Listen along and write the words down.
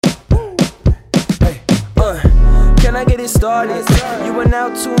I get it started. You are now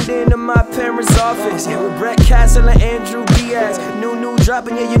tuned in to my parents' office with Brett Castle and Andrew Diaz. New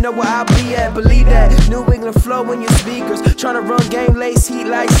dropping, yeah, you know where I'll be at. Believe that. New England flow in your speakers. Tryna run game, lace heat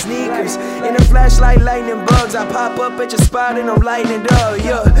like sneakers. In a flashlight, lightning bugs. I pop up at your spot and I'm lighting it up.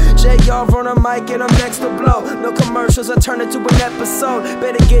 Yeah, JR on a mic and I'm next to blow. No commercials, I turn it to an episode.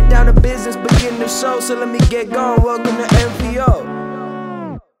 Better get down to business, begin the show. So let me get going. Welcome to MPO.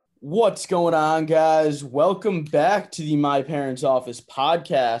 What's going on, guys? Welcome back to the My Parents Office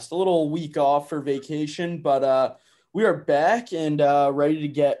podcast. A little week off for vacation, but we are back and ready to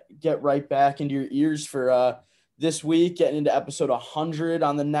get right back into your ears for this week, getting into episode 100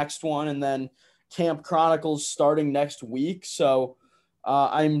 on the next one, and then Camp Chronicles starting next week. So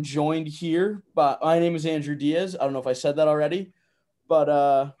I'm joined here, but my name is Andrew Diaz. I don't know if I said that already,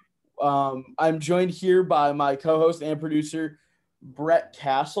 but I'm joined here by my co-host and producer, Brett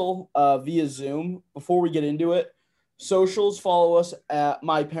Castle, via Zoom. Before we get into it, socials, follow us at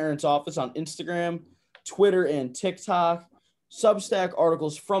My Parents Office on Instagram, Twitter, and TikTok. Substack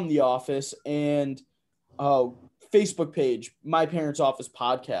articles from the office, and Facebook page, My Parents Office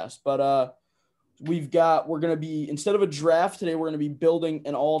Podcast. But we're going to be, instead of a draft today, we're going to be building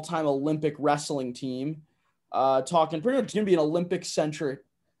an all-time Olympic wrestling team. Talking pretty much, it's going to be an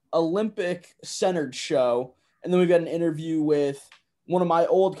Olympic-centered show. And then we've got an interview with one of my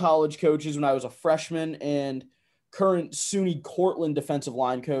old college coaches when I was a freshman and current SUNY Cortland defensive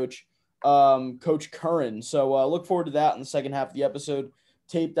line coach, Coach Curran. So look forward to that in the second half of the episode.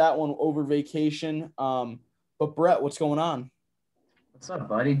 Tape that one over vacation. But Brett, what's going on? What's up,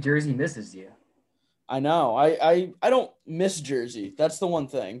 buddy? Jersey misses you. I know. I don't miss Jersey. That's the one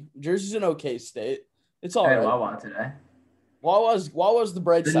thing. Jersey's an okay state. It's all right. Wawa today. Wawa's the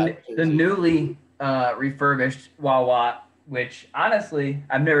bright side. The newly refurbished Wawa, which honestly,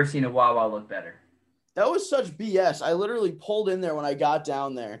 I've never seen a Wawa look better. That was such BS. I literally pulled in there when I got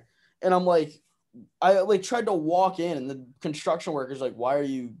down there, and I'm like, I tried to walk in, and the construction worker's like, "Why are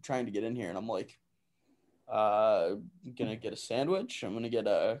you trying to get in here?" And I'm like, "I'm gonna get a sandwich. I'm gonna get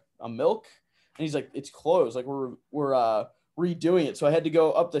a milk." And he's like, "It's closed. Like we're redoing it." So I had to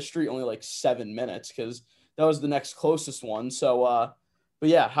go up the street only like 7 minutes because that was the next closest one. So, but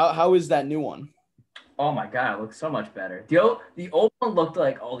yeah, how is that new one? Oh my God, it looks so much better. The old one looked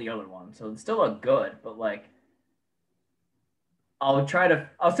like all the other ones, so it still looked good, but like, I'll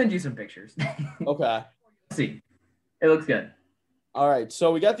send you some pictures. Okay. See, it looks good. All right,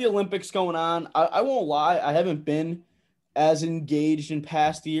 so we got the Olympics going on. I won't lie, I haven't been as engaged in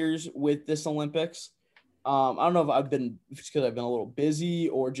past years with this Olympics. I don't know if I've been just because I've been a little busy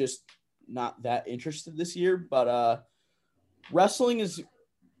or just not that interested this year, but wrestling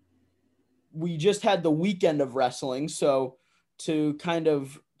we just had the weekend of wrestling. So to kind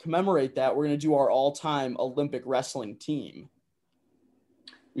of commemorate that, we're going to do our all-time Olympic wrestling team.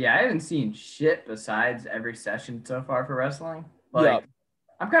 Yeah, I haven't seen shit besides every session so far for wrestling. Yeah.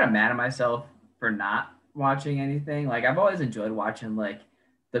 I'm kind of mad at myself for not watching anything. Like, I've always enjoyed watching like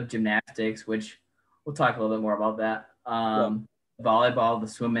the gymnastics, which we'll talk a little bit more about that. Volleyball, the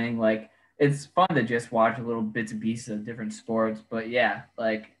swimming, like it's fun to just watch little bits and pieces of different sports. But yeah,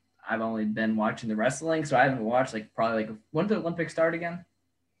 like I've only been watching the wrestling, so I haven't watched when did the Olympics start again?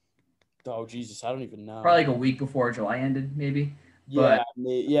 Oh Jesus, I don't even know. Probably like a week before July ended, maybe. Yeah,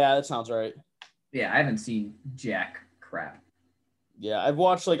 that sounds right. Yeah, I haven't seen jack crap. Yeah, I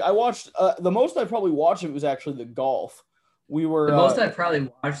watched the most I probably watched it was actually the golf. The most I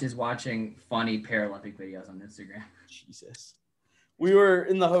probably watched is watching funny Paralympic videos on Instagram. Jesus. We were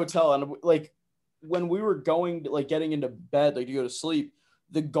in the hotel and like when we were going to, like getting into bed, like to go to sleep,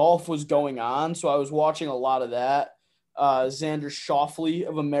 the golf was going on. So I was watching a lot of that. Xander Schauffele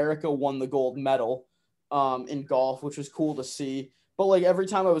of America won the gold medal in golf, which was cool to see. But like every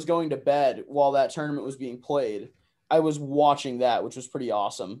time I was going to bed while that tournament was being played, I was watching that, which was pretty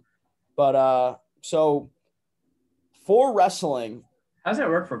awesome. But so for wrestling. How does that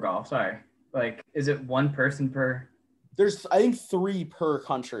work for golf? Sorry. Like, is it one person per? There's, I think, 3 per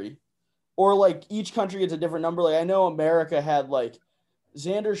country. Or like each country gets a different number. Like I know America had like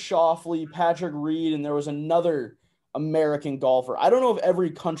Xander Schauffele, Patrick Reed, and there was another American golfer. I don't know if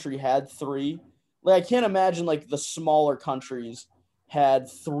every country had 3. Like I can't imagine like the smaller countries had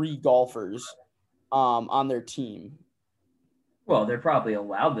 3 golfers on their team. Well, they're probably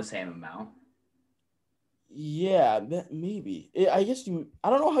allowed the same amount. Yeah, maybe. I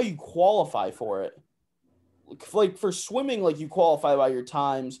don't know how you qualify for it. Like for swimming, like you qualify by your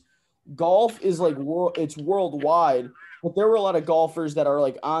times. Golf is like it's worldwide, but there were a lot of golfers that are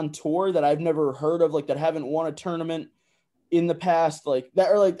like on tour that I've never heard of, like that haven't won a tournament in the past, like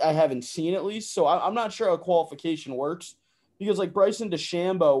that, or like I haven't seen at least. So I'm not sure how qualification works because like Bryson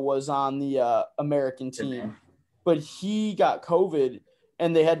DeChambeau was on the American team, but he got COVID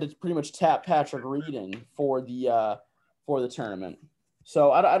and they had to pretty much tap Patrick Reed in for the tournament.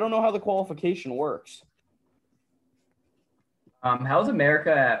 So I don't know how the qualification works. How's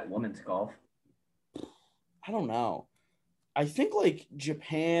America at women's golf? I don't know. I think like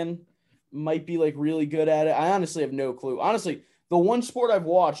Japan might be like really good at it. I honestly have no clue. Honestly, the one sport I've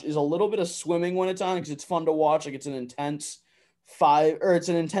watched is a little bit of swimming when it's on because it's fun to watch. Like it's an intense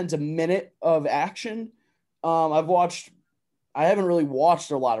minute of action. I haven't really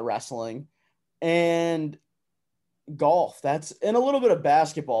watched a lot of wrestling and golf. And a little bit of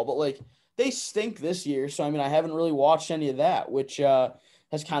basketball, but like they stink this year. So, I mean, I haven't really watched any of that, which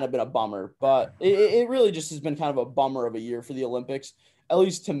has kind of been a bummer, but it really just has been kind of a bummer of a year for the Olympics, at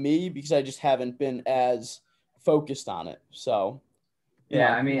least to me, because I just haven't been as focused on it. So,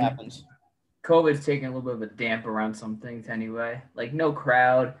 yeah, I mean, it happens. COVID's taking a little bit of a damper on some things anyway. Like no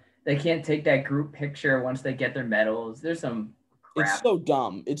crowd. They can't take that group picture once they get their medals. There's some crap. It's so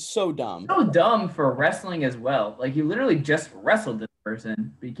dumb. It's so dumb for wrestling as well. Like you literally just wrestled this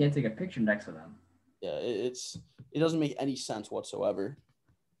person, but you can't take a picture next to them. Yeah, it doesn't make any sense whatsoever.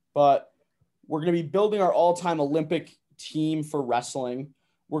 But we're going to be building our all-time Olympic team for wrestling.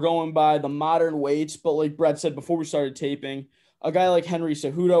 We're going by the modern weights, but like Brett said before we started taping, a guy like Henry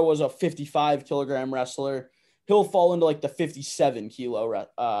Cejudo was a 55-kilogram wrestler. He'll fall into like the 57-kilo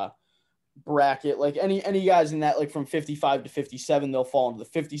bracket. Like any guys in that, like from 55 to 57, they'll fall into the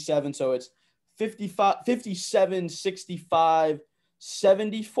 57. So it's 55, 57, 65,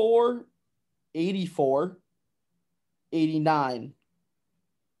 74, 84, 89,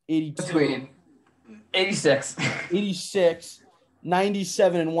 82, 86,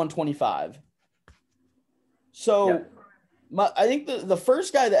 97, and 125. So yep. I think the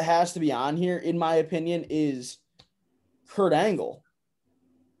first guy that has to be on here, in my opinion, is Kurt Angle.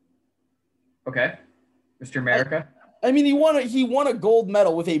 Okay. Mr. America. I mean, he won a gold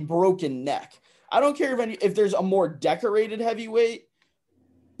medal with a broken neck. I don't care if there's a more decorated heavyweight,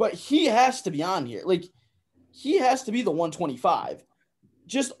 but he has to be on here. Like, he has to be the 125.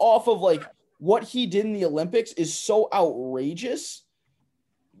 Just off of, like, what he did in the Olympics is so outrageous.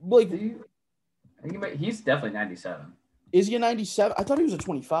 Like, I think he's definitely 97. Is he a 97? I thought he was a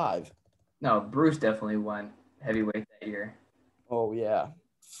 25. No, Bruce definitely won heavyweight that year. Oh, yeah.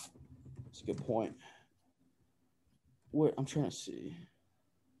 That's a good point. Wait, I'm trying to see.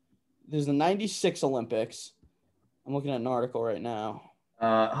 There's the 96 Olympics. I'm looking at an article right now.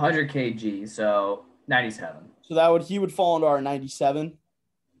 100 kg, so 97. So he would fall into our 97? I'd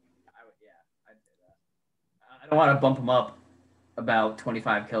say that. I don't want to bump him up about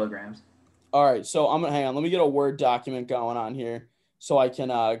 25 kilograms. All right, so I'm going to hang on. Let me get a Word document going on here so I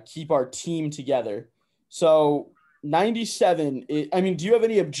can keep our team together. So 97, do you have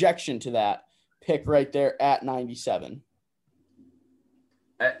any objection to that pick right there at 97?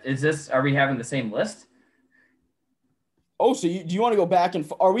 Are we having the same list? Oh, so do you want to go back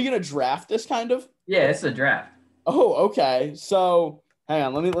and are we going to draft this kind of? Yeah, it's a draft. Oh, okay. So hang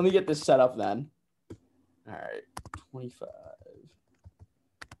on. Let me get this set up then. All right, 25.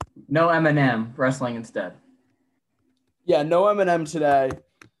 No Eminem, wrestling instead. Yeah, no Eminem today.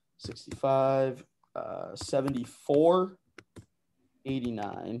 65, 74,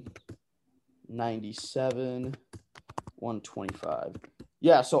 89, 97, 125.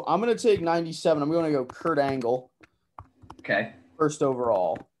 Yeah, so I'm going to take 97. I'm going to go Kurt Angle. Okay. First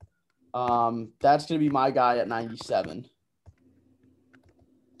overall. That's going to be my guy at 97.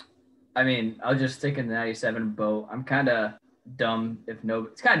 I mean, I'll just stick in the 97 boat. I'm kind of dumb if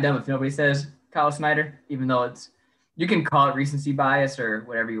nobody says Kyle Snyder, even though you can call it recency bias or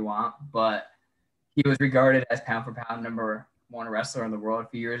whatever you want, but he was regarded as pound for pound number one wrestler in the world a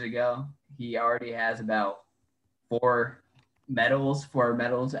few years ago. He already has about four medals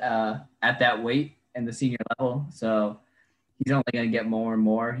at that weight in the senior level. So he's only going to get more and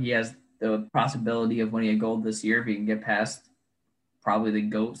more. He has the possibility of winning a gold this year if he can get past probably the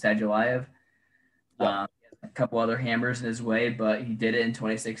GOAT Sadulayev. Yeah. A couple other hammers in his way, but he did it in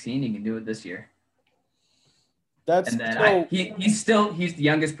 2016. He can do it this year. He's the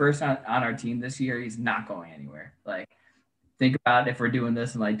youngest person on our team this year. He's not going anywhere. Like, think about if we're doing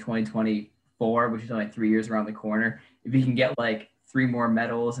this in like 2024, which is only 3 years around the corner. If he can get like 3 more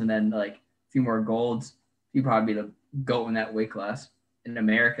medals and then like 3 more golds, he'd probably be the GOAT in that weight class in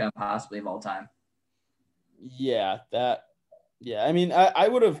America, possibly of all time. Yeah, I mean, I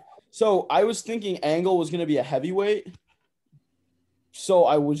would have. So I was thinking Angle was going to be a heavyweight. So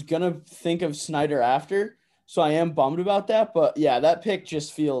I was going to think of Snyder after. So I am bummed about that. But yeah, that pick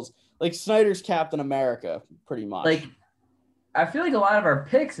just feels like Snyder's Captain America, pretty much. Like, I feel like a lot of our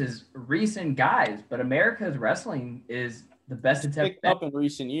picks is recent guys, but America's wrestling is the best it's ever picked been. up in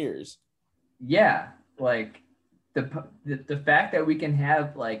recent years. Yeah, like the fact that we can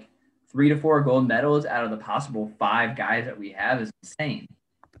have like 3 to 4 gold medals out of the possible 5 guys that we have is insane.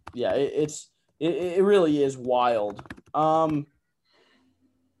 Yeah, it really is wild. So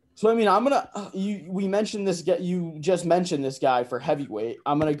I mean, I'm gonna we mentioned this guy. You just mentioned this guy for heavyweight.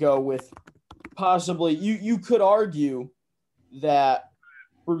 I'm gonna go with possibly you could argue that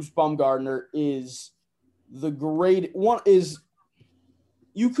Bruce Baumgartner is the great one.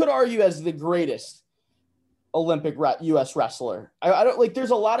 You could argue as the greatest Olympic U.S. wrestler. I don't like.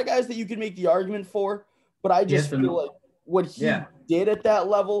 There's a lot of guys that you could make the argument for, but I just feel like what he did at that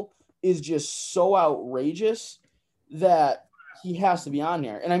level is just so outrageous that he has to be on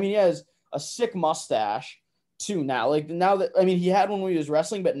here. And I mean, he has a sick mustache too now. Like now that, I mean, he had one when he was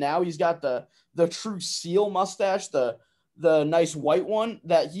wrestling, but now he's got the true seal mustache, the nice white one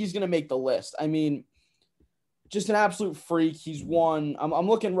that he's going to make the list. I mean, just an absolute freak. He's won. I'm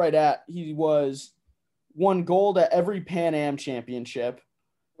looking right at, he won gold at every Pan Am championship.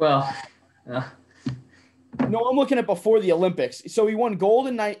 Well, no, I'm looking at before the Olympics. So he won gold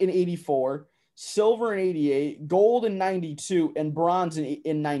in 84, silver in 88, gold in 92, and bronze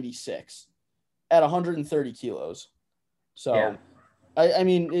in 96 at 130 kilos. So, yeah. I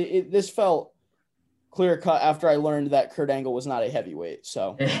mean, this felt clear cut after I learned that Kurt Angle was not a heavyweight.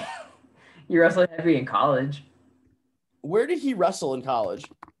 So you wrestled heavy in college. Where did he wrestle in college?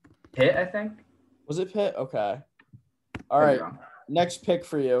 Pitt, I think. Was it Pitt? Okay. All right. Next pick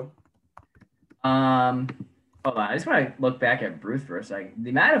for you. Hold on. I just want to look back at Bruce for a second.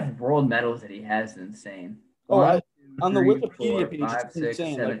 The amount of world medals that he has is insane. On the Wikipedia page, it's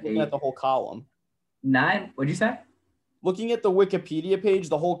insane. 7, like, looking at the whole column. 9. What'd you say? Looking at the Wikipedia page,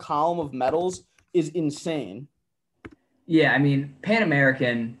 the whole column of medals is insane. Yeah, I mean, Pan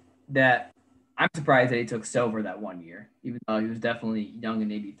American, that I'm surprised that he took silver that one year, even though he was definitely young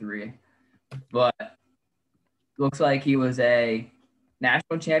in 83. But looks like he was a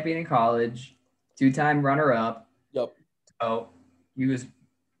national champion in college, 2-time runner-up. Yep. So he was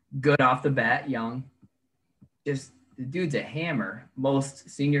good off the bat, young. Just the dude's a hammer.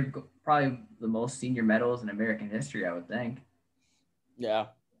 Probably the most senior medals in American history, I would think. Yeah.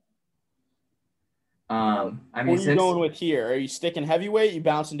 I mean, what are you going with here? Are you sticking heavyweight? You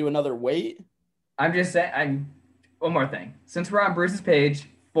bouncing to another weight? I'm just saying. One more thing. Since we're on Bruce's page,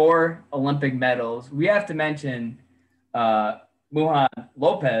 4 Olympic medals, we have to mention Muhan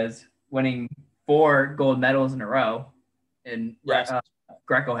Lopez winning 4 gold medals in a row in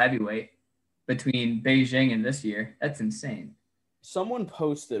Greco heavyweight between Beijing and this year. That's insane. Someone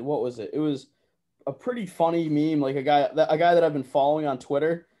posted, what was it? It was a pretty funny meme, like a guy that I've been following on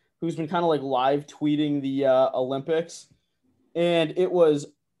Twitter, who's been kind of like live tweeting the Olympics. And it was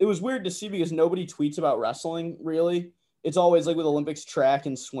weird to see because nobody tweets about wrestling, really. It's always like with Olympics, track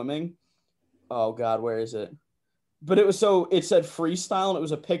and swimming. Oh God, where is it? But it said freestyle, and it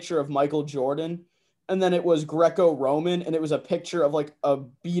was a picture of Michael Jordan. And then it was Greco-Roman, and it was a picture of like a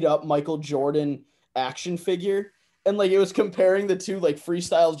beat up Michael Jordan action figure. And like it was comparing the two, like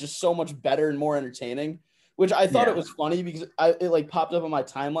freestyle is just so much better and more entertaining, which I thought it was funny because it like popped up on my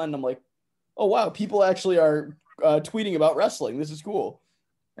timeline and I'm like, oh wow, people actually are tweeting about wrestling. This is cool.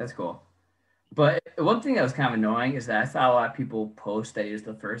 That's cool. But one thing that was kind of annoying is that I saw a lot of people post that he was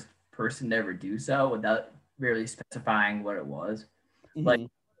the first person to ever do so without really specifying what it was. Mm-hmm.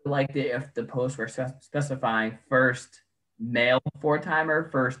 Like if the posts were specifying first male 4-timer,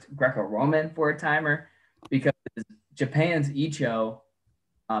 first Greco-Roman 4-timer, because Japan's Icho,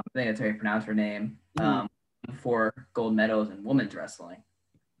 I think that's how you pronounce her name, for gold medals in women's wrestling.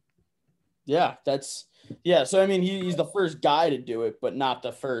 Yeah, so I mean, he's the first guy to do it, but not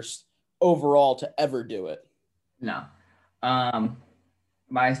the first overall to ever do it. No.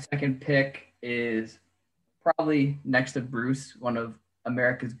 My second pick is probably next to Bruce, one of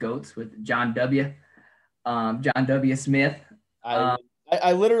America's GOATs with John W. John W. Smith.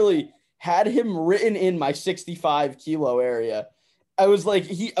 I literally had him written in my 65 kilo area. I was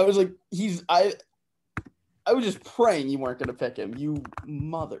just praying you weren't going to pick him, you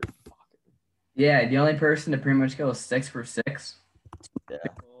motherfucker. Yeah, the only person to pretty much go 6 for 6. Yeah.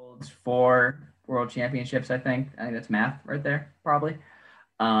 4 world championships, I think. I think that's math right there, probably.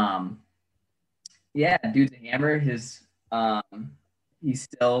 Yeah, dude's a hammer. He's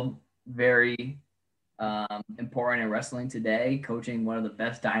still very important in wrestling today, coaching one of the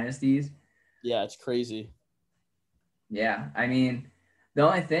best dynasties. Yeah, it's crazy. Yeah, I mean, The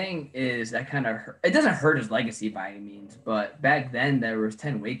only thing is that it doesn't hurt his legacy by any means, but back then there was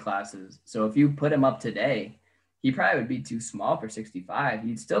 10 weight classes. So if you put him up today, he probably would be too small for 65.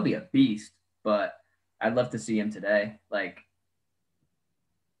 He'd still be a beast, but I'd love to see him today. Like,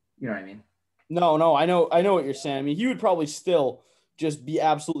 you know what I mean? No, I know what you're saying. I mean, he would probably still just be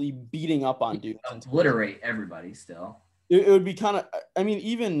absolutely beating up on dudes. Obliterate everybody still. It would be kind of, I mean,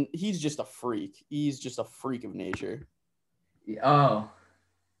 even he's just a freak. He's just a freak of nature. Oh,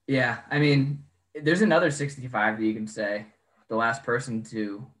 yeah. I mean, there's another 65 that you can say. The last person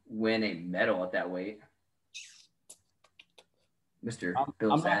to win a medal at that weight. Mr.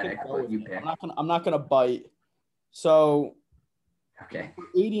 Bill Zadick, what you pick. I'm not gonna bite. So okay.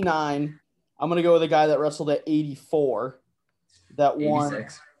 89. I'm gonna go with a guy that wrestled at 84. That 86. won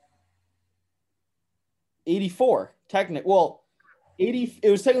 84. Well, 80. It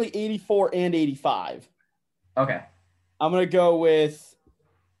was technically 84 and 85. Okay. I'm gonna go with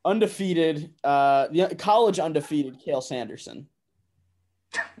undefeated, the college undefeated Cael Sanderson.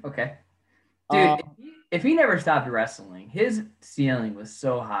 Okay. Dude, if he never stopped wrestling, his ceiling was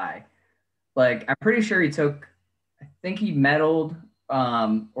so high. Like, I'm pretty sure I think he medaled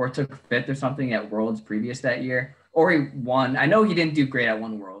or took fifth or something at Worlds previous that year. Or he won. I know he didn't do great at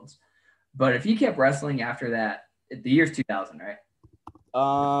one Worlds. But if he kept wrestling after that, the year's 2000, right?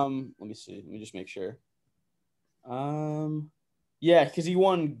 Let me see. Let me just make sure. Yeah, because he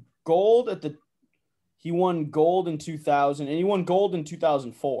won gold in 2000, and he won gold in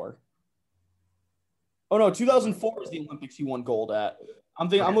 2004. Oh no, 2004 is the Olympics he won gold at. I'm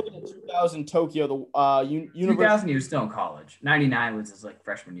looking at 2000 Tokyo. The University. 2000 he was still in college. 99 was his like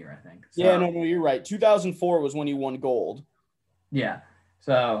freshman year, I think. So, yeah, no, you're right. 2004 was when he won gold. Yeah.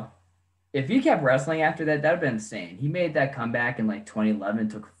 So if he kept wrestling after that, that would have been insane. He made that comeback in like 2011,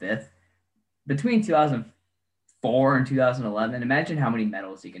 took fifth. Between 2004 and 2011, imagine how many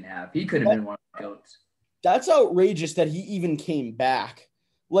medals he can have. He could have been one of the GOATs. That's outrageous that he even came back.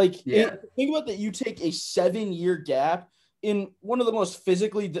 Like, yeah. Think about that. You take a 7-year gap in one of the most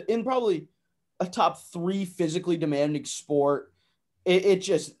in probably a top 3 physically demanding sport. And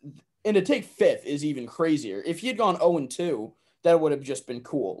to take fifth is even crazier. If he had gone 0-2, that would have just been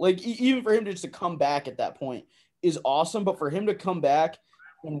cool. Like, even for him just to come back at that point is awesome. But for him to come back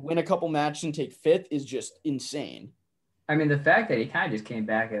and win a couple matches and take fifth is just insane. I mean, the fact that he kind of just came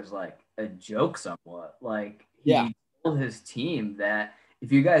back as like a joke somewhat. Like, he told his team that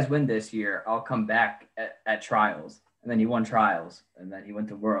if you guys win this year, I'll come back at trials. And then he won trials. And then he went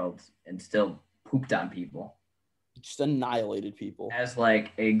to Worlds and still pooped on people. Just annihilated people. As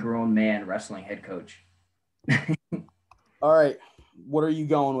like a grown man wrestling head coach. All right. What are you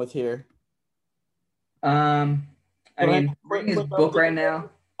going with here? I mean, reading his book right now.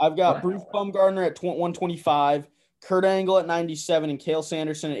 I've got Bruce Baumgartner at 125, Kurt Angle at 97, and Cael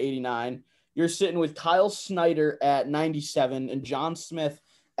Sanderson at 89. You're sitting with Kyle Snyder at 97 and John Smith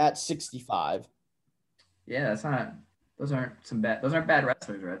at 65. Yeah, those aren't bad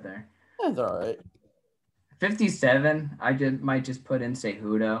wrestlers right there. Yeah, they're all right. 57, I might just put in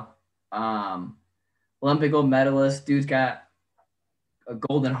Cejudo. Olympic gold medalist, dude's got a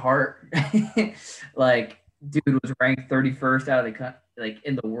golden heart. Like, dude was ranked 31st out of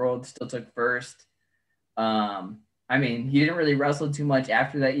in the world, still took first. I mean, he didn't really wrestle too much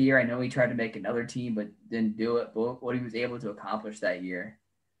after that year. I know he tried to make another team, but didn't do it. But what he was able to accomplish that year,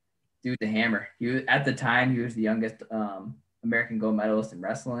 dude's a hammer. At the time, he was the youngest American gold medalist in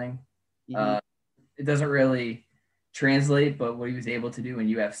wrestling. Mm-hmm. It doesn't really translate, but what he was able to do in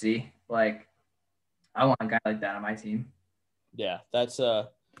UFC, like, I want a guy like that on my team. Yeah, that's a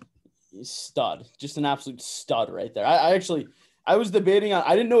stud. Just an absolute stud right there. I was debating on –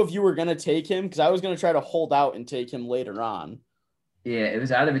 I didn't know if you were going to take him because I was going to try to hold out and take him later on. Yeah, it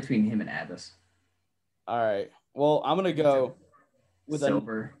was either between him and Abbas. All right. Well, I'm going to go with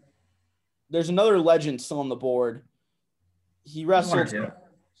Silver. There's another legend still on the board. He wrestled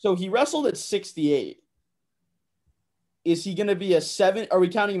 – so he wrestled at 68. Is he going to be a 7 – are we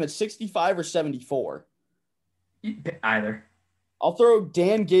counting him at 65 or 74? Either. I'll throw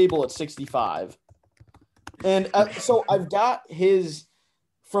Dan Gable at 65. And so I've got his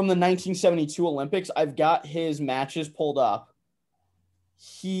 – from the 1972 Olympics, I've got his matches pulled up.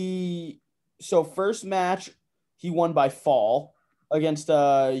 So first match, he won by fall against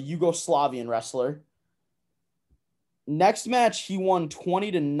a Yugoslavian wrestler. Next match, he won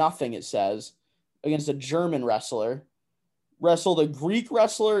 20-0, it says, against a German wrestler. Wrestled a Greek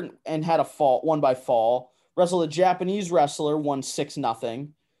wrestler and had won by fall. Wrestled a Japanese wrestler, won 6-0.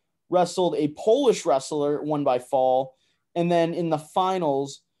 Wrestled a Polish wrestler, won by fall. And then in the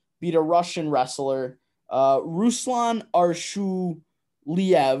finals, beat a Russian wrestler, Ruslan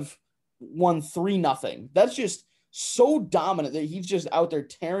Liev won 3-0. That's just so dominant that he's just out there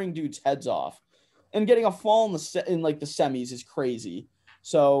tearing dudes' heads off, and getting a fall in like the semis is crazy.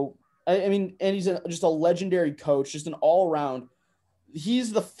 So I mean, and he's just a legendary coach, just an all around.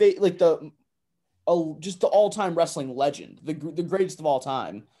 He's the just the all time wrestling legend, the greatest of all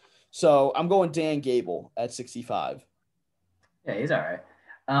time. So I'm going Dan Gable at 65. Yeah, he's all right.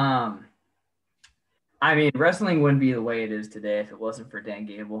 I mean, wrestling wouldn't be the way it is today if it wasn't for Dan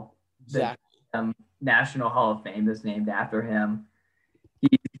Gable. Exactly. The National Hall of Fame is named after him.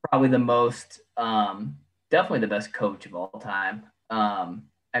 He's probably the most, definitely the best coach of all time.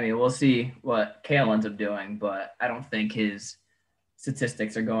 I mean, we'll see what Kale ends up doing, but I don't think his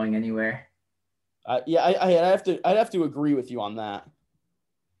statistics are going anywhere. Yeah, I'd have to agree with you on that.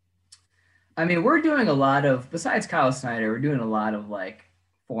 I mean, we're doing a lot of, besides Kyle Snyder, we're doing a lot of like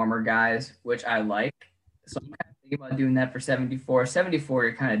former guys, which I like. So I'm kind of thinking about doing that for 74. 74,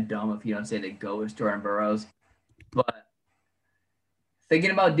 you're kind of dumb if you don't say the GOAT is Jordan Burroughs. But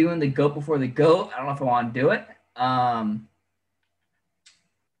thinking about doing the GOAT before the GOAT, I don't know if I want to do it.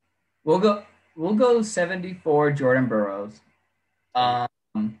 We'll go 74 Jordan Burroughs.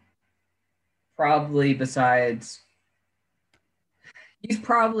 Probably besides, he's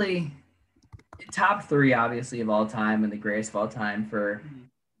probably top 3, obviously, of all time and the greatest of all time for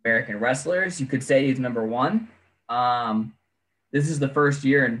American wrestlers. You could say he's number 1. This is the first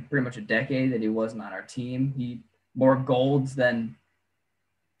year in pretty much a decade that he wasn't on our team. He more golds than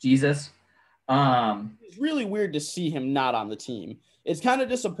Jesus. It's really weird to see him not on the team. It's kind of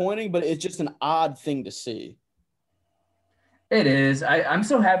disappointing, but it's just an odd thing to see. It is. I'm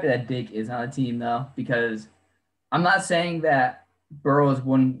so happy that Dake is on the team, though, because I'm not saying that Burroughs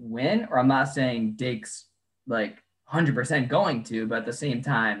wouldn't win, or I'm not saying Dake's like 100% going to, but at the same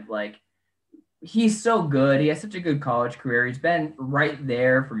time, like, he's so good. He has such a good college career. He's been right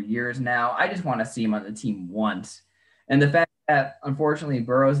there for years now. I just want to see him on the team once. And the fact that, unfortunately,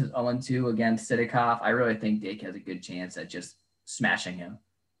 Burroughs is 0-2 against Sidikoff, I really think Dake has a good chance at just smashing him.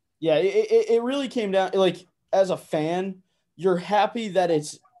 Yeah, it really came down, like, as a fan, you're happy that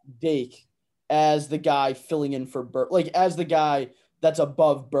it's Dake as the guy filling in for as the guy that's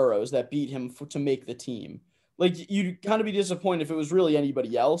above Burroughs that beat him to make the team. Like, you'd kind of be disappointed if it was really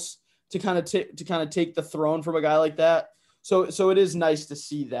anybody else to kind of take the throne from a guy like that. So it is nice to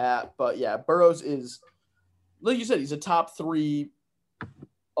see that. But yeah, Burroughs is, like you said, he's a top 3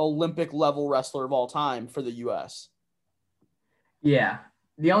 Olympic level wrestler of all time for the U.S. Yeah.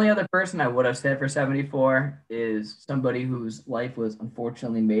 The only other person I would have said for 74 is somebody whose life was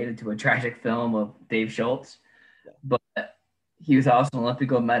unfortunately made into a tragic film of Dave Schultz. But he was also an Olympic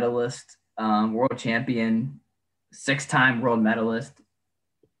gold medalist, world champion, 6-time world medalist.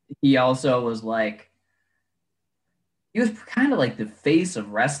 He also was he was kind of like the face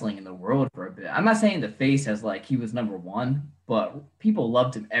of wrestling in the world for a bit. I'm not saying the face as like he was number 1, but people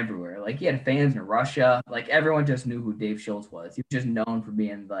loved him everywhere. Like, he had fans in Russia. Like, everyone just knew who Dave Schultz was. He was just known for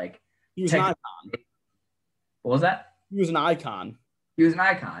being like, he was an icon. What was that? He was an icon. He was an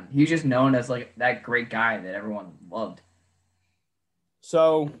icon. He was just known as like that great guy that everyone loved.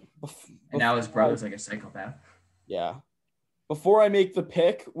 So, and now his brother's like a psychopath. Yeah. Before I make the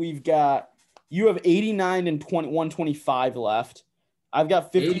pick, you have 89 and 125 left. I've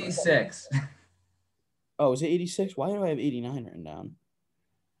got 86. Oh, is it 86? Why do I have 89 written down?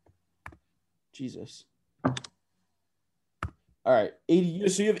 Jesus. All right. 80.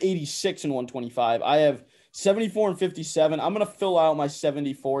 So you have 86 and 125. I have 74 and 57. I'm going to fill out my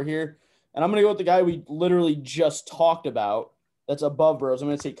 74 here. And I'm going to go with the guy we literally just talked about that's above Burroughs. I'm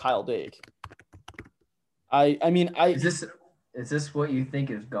going to say Kyle Dake. Is this what you think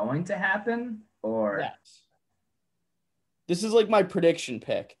is going to happen, or? Yes. This is like my prediction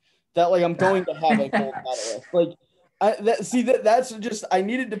pick that like I'm going to have a gold medalist. Like, that's just, I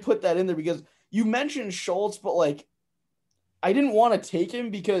needed to put that in there because you mentioned Schultz, but like I didn't want to take him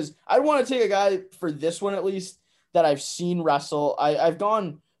because I want to take a guy for this one at least that I've seen wrestle. I've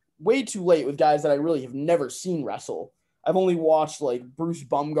gone way too late with guys that I really have never seen wrestle. I've only watched like Bruce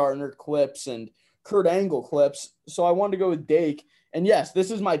Bumgarner clips and Kurt Angle clips. So I wanted to go with Dake. And yes, this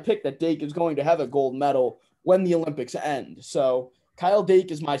is my pick that Dake is going to have a gold medal when the Olympics end. So Kyle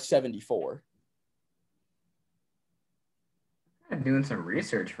Dake is my 74. I'm doing some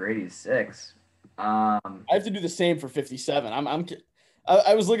research for 86. I have to do the same for 57.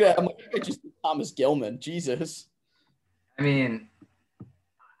 I was looking at, I'm like, I just Thomas Gilman. Jesus. I mean,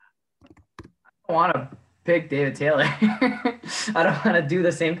 I don't want to pick David Taylor. I don't want to do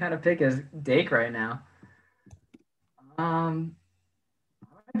the same kind of pick as Dake right now. I might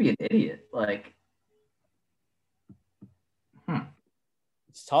be an idiot. Like,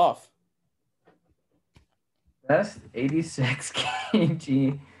 It's tough. Best 86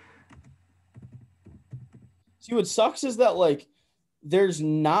 kg. See, what sucks is that like there's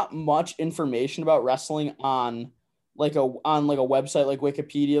not much information about wrestling on a website like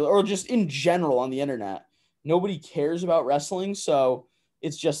Wikipedia or just in general on the internet. Nobody cares about wrestling, so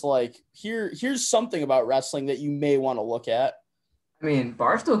it's just like here's something about wrestling that you may want to look at. I mean,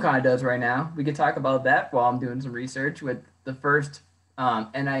 Barstool kind of does right now. We could talk about that while I'm doing some research with the first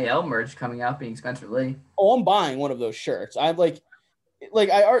NIL merch coming out being Spencer Lee. Oh, I'm buying one of those shirts. I already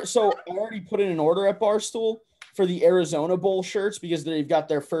put in an order at Barstool for the Arizona Bowl shirts because they're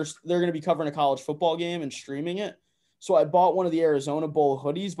going to be covering a college football game and streaming it. So I bought one of the Arizona Bowl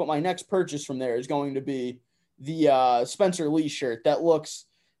hoodies, but my next purchase from there is going to be the Spencer Lee shirt that looks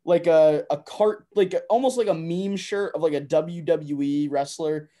like almost like a meme shirt of like a WWE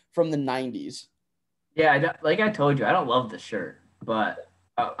wrestler from the 90s. Yeah, like I told you, I don't love the shirt, but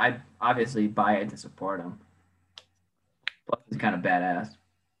I obviously buy it to support him. Plus, it's kind of badass.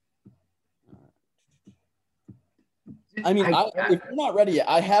 I mean, if you're not ready yet,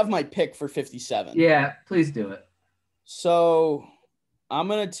 I have my pick for 57. Yeah, please do it. So I'm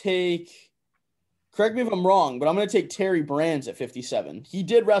going to take, correct me if I'm wrong, but I'm going to take Terry Brands at 57. He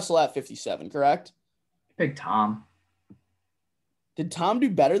did wrestle at 57, correct? Pick Tom. Did Tom do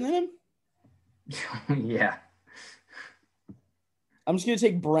better than him? Yeah. I'm just going to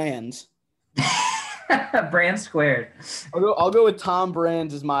take Brands. Brands squared. I'll go with Tom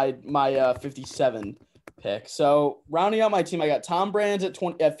Brands as my 57 pick. So rounding out my team, I got Tom Brands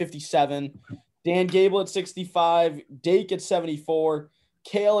at 57, Dan Gable at 65, Dake at 74,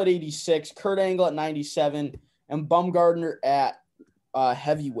 Kale at 86, Kurt Angle at 97, and Bumgardner at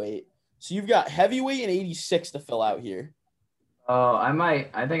heavyweight. So you've got heavyweight and 86 to fill out here. Oh,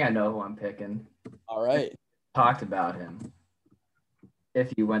 I think I know who I'm picking. All right. Talked about him.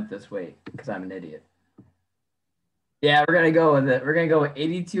 If you went this way, because I'm an idiot. Yeah, we're gonna go with it. We're gonna go with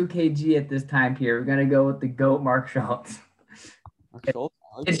 82 kg at this time here. We're gonna go with the GOAT, Mark Schultz.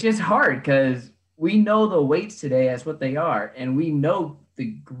 It's just hard because we know the weights today as what they are, and we know the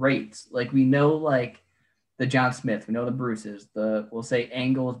greats. Like we know like the John Smith, we know the Bruces, we'll say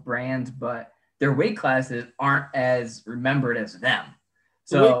Angles, Brands, but their weight classes aren't as remembered as them.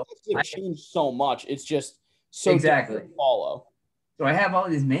 So they've changed so much. It's just so exactly difficult to follow. So I have all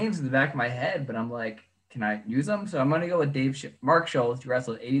these names in the back of my head, but I'm like, can I use them? So I'm going to go with Mark Schultz, who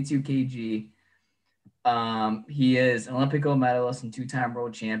wrestled 82 kg. He is an Olympic gold medalist and two-time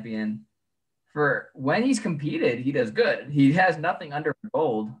world champion. For when he's competed, he does good. He has nothing under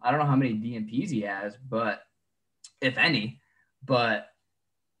gold. I don't know how many DMPs he has, but if any. But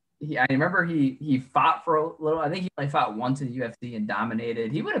I remember he fought for a little. I think he only fought once in the UFC and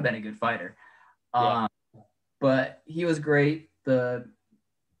dominated. He would have been a good fighter. Yeah. But he was great. Him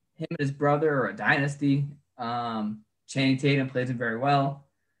and his brother are a dynasty. Channing Tatum plays him very well.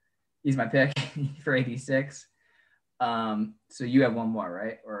 He's my pick for 86. So you have one more,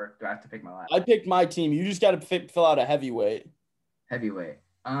 right? Or do I have to pick my last? I picked my team. You just got to fill out a heavyweight. Heavyweight.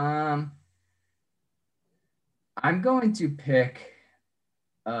 I'm going to pick.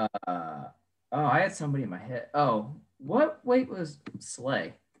 I had somebody in my head. Oh, what weight was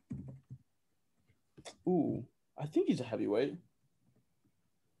Slay? Ooh, I think he's a heavyweight.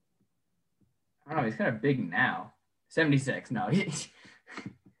 I don't know. He's kind of big now. 76. No.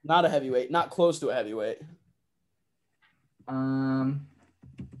 Not a heavyweight. Not close to a heavyweight.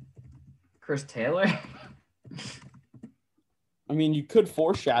 Chris Taylor. I mean, you could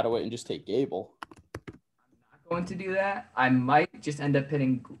foreshadow it and just take Gable. I'm not going to do that. I might just end up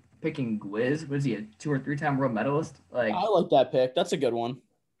picking Gwiz. Was he a 2 or 3-time world medalist? Like I like that pick. That's a good one.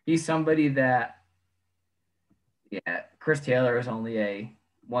 He's somebody that. Yeah, Chris Taylor is only a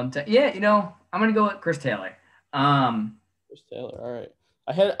one time. Yeah, I'm gonna go with Chris Taylor. Chris Taylor. All right.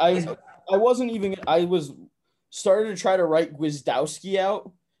 I was started to try to write Gwizdowski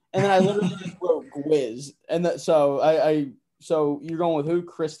out, and then I literally just wrote Gwiz, and so you're going with who?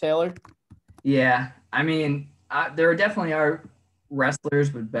 Chris Taylor? Yeah, I mean, there definitely are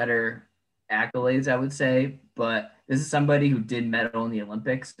wrestlers with better accolades, I would say, but this is somebody who did medal in the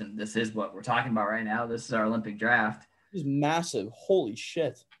Olympics, and this is what we're talking about right now. This is our Olympic draft. He's massive. Holy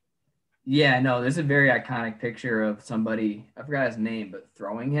shit. Yeah, no, this is a very iconic picture of somebody, I forgot his name, but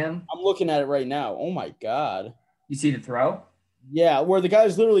throwing him. I'm looking at it right now. Oh my God. You see the throw? Yeah, where the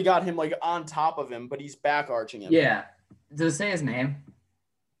guy's literally got him like on top of him, but he's back arching him. Yeah. Does it say his name?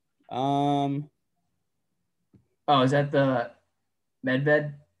 Oh, is that the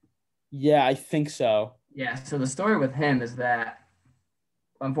Medved? Yeah, I think so. Yeah, so the story with him is that,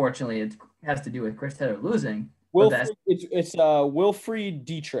 unfortunately, it has to do with Chris Taylor losing, It's Wilfried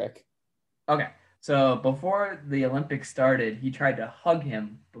Dietrich. Okay. So before the Olympics started, he tried to hug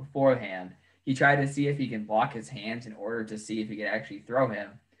him beforehand. He tried to see if he can block his hands in order to see if he could actually throw him.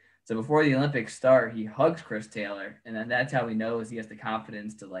 So before the Olympics start, he hugs Chris Taylor, and then that's how he knows he has the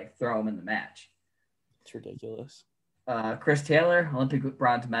confidence to like throw him in the match. It's ridiculous. Chris Taylor, Olympic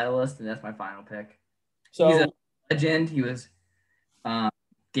bronze medalist, and that's my final pick. So he's a legend. He was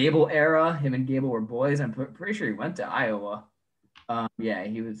Gable era. Him and Gable were boys. I'm pretty sure he went to Iowa.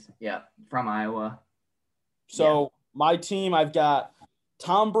 He was from Iowa. So my team, I've got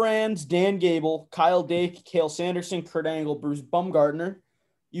Tom Brands, Dan Gable, Kyle Dake, Cale Sanderson, Kurt Angle, Bruce Baumgartner.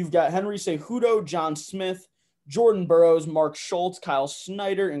 You've got Henry Cejudo, John Smith, Jordan Burroughs, Mark Schultz, Kyle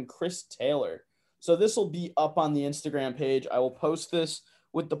Snyder, and Chris Taylor. So this will be up on the Instagram page. I will post this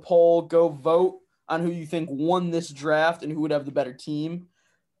with the poll. Go vote on who you think won this draft and who would have the better team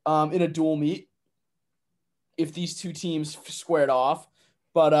in a dual meet if these two teams squared off.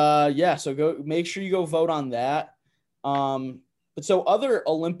 But so go make sure you go vote on that. But so other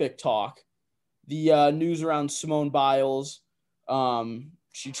Olympic talk, the news around Simone Biles.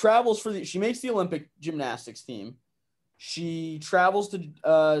 She makes the Olympic gymnastics team. She travels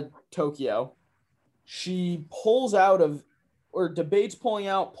to Tokyo. She pulls out of, or debates pulling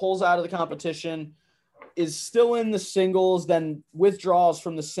out, pulls out of the competition, is still in the singles, then withdraws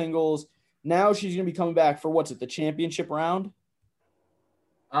from the singles. Now she's going to be coming back for the championship round?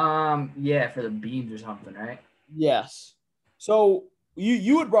 For the beams or something, right? Yes. So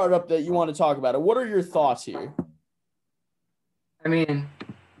you had brought it up that you want to talk about it. What are your thoughts here? I mean,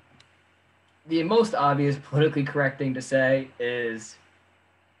 the most obvious politically correct thing to say is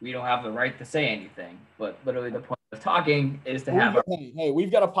we don't have the right to say anything. But literally the point of talking is to have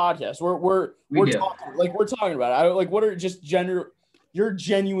we've got a podcast. We're talking, like we're talking about it. What are just your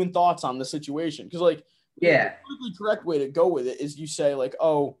genuine thoughts on the situation? Because the politically correct way to go with it is you say like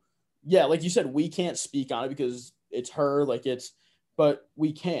you said, we can't speak on it because it's her, but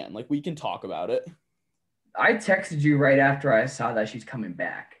we can talk about it. I texted you right after I saw that she's coming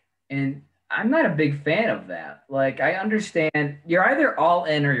back, and I'm not a big fan of that. Like, I understand you're either all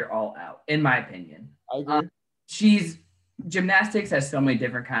in or you're all out, in my opinion. I agree. Gymnastics has so many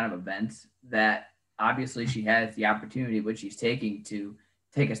different kind of events that obviously she has the opportunity, which she's taking, to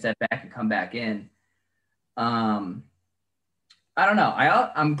take a step back and come back in. I don't know.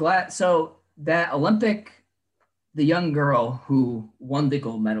 I'm glad. So that Olympic, the young girl who won the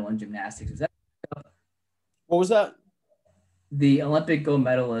gold medal in gymnastics, is that? What was that? The Olympic gold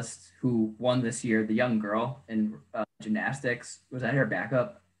medalist who won this year, the young girl in gymnastics, was that her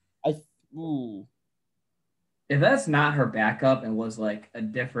backup? If that's not her backup and was like a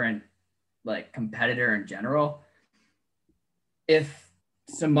different competitor in general, if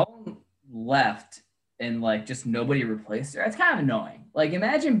Simone left and just nobody replaced her, it's kind of annoying. Like,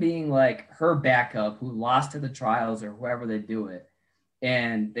 imagine being her backup who lost to the trials or whoever they do it,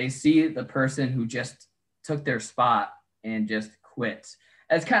 and they see the person who just took their spot and just quits.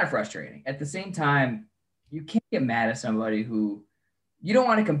 That's kind of frustrating. At the same time, you can't get mad at somebody who you don't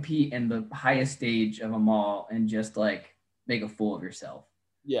want to compete in the highest stage of them all and just make a fool of yourself.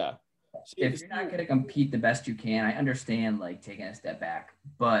 Yeah. If you're not going to compete the best you can, I understand taking a step back,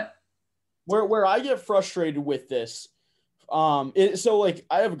 but where I get frustrated with this, I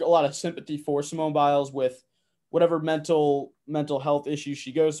have a lot of sympathy for Simone Biles with whatever mental health issues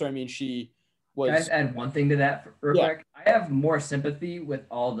she goes through. I mean, she was. Can I just add one thing to that real quick? I have more sympathy with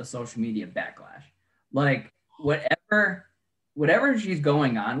all the social media backlash. Whatever she's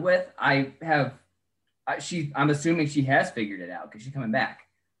going on with, I'm assuming she has figured it out because she's coming back.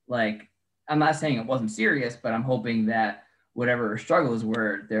 I'm not saying it wasn't serious, but I'm hoping that whatever her struggles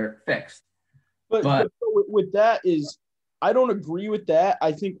were, they're fixed. But with that is, I don't agree with that.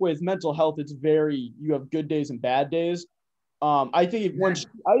 I think with mental health, you have good days and bad days. I think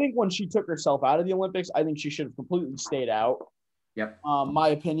when she took herself out of the Olympics, I think she should have completely stayed out. Yep. My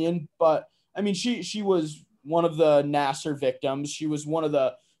opinion. But I mean, she was one of the Nassar victims. She was one of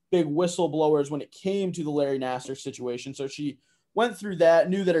the big whistleblowers when it came to the Larry Nassar situation. So she went through that,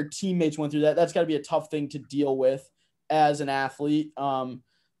 knew that her teammates went through that. That's got to be a tough thing to deal with as an athlete. And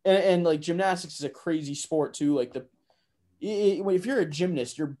gymnastics is a crazy sport too. If you're a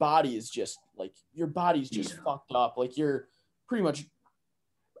gymnast, your body is just fucked up. You're pretty much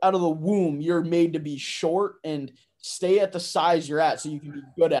out of the womb. You're made to be short and stay at the size you're at so you can be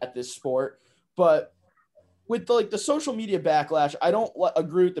good at this sport. But with the social media backlash, I don't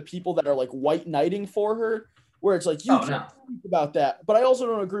agree with the people that are white knighting for her, where it's you can't speak about that. But I also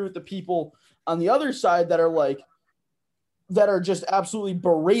don't agree with the people on the other side that are just absolutely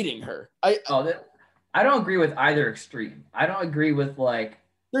berating her. I don't agree with either extreme. I don't agree with like.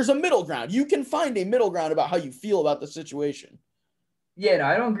 There's a middle ground. You can find a middle ground about how you feel about the situation. Yeah, no,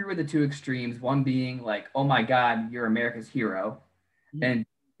 I don't agree with the two extremes. One being like, oh my God, you're America's hero. And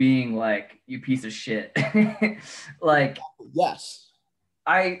being like, you piece of shit. Like, yes.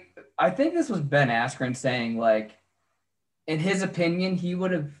 I think this was Ben Askren saying like, in his opinion,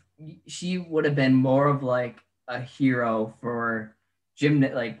 she would have been more of like a hero for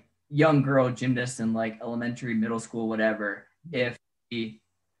like young girl gymnasts in like elementary, middle school, whatever, if she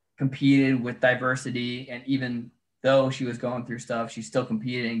competed with diversity, and even though she was going through stuff, she still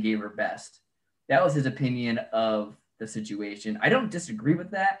competed and gave her best. That was his opinion of the situation. I don't disagree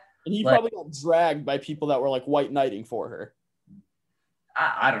with that. And he probably got dragged by people that were like white knighting for her.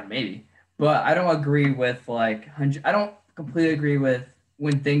 I don't know, maybe. But I don't agree with like, I don't completely agree with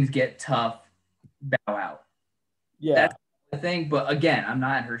when things get tough, bow out. Yeah. That's the thing. But again, I'm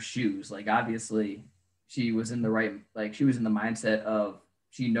not in her shoes. Like, obviously, she was in the right, like, she was in the mindset of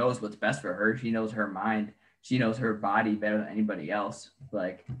she knows what's best for her. She knows her mind. She knows her body better than anybody else.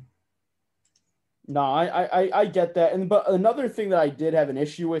 Like, no, I get that. But another thing that I did have an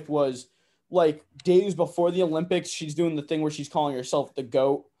issue with was like days before the Olympics, she's doing the thing where she's calling herself the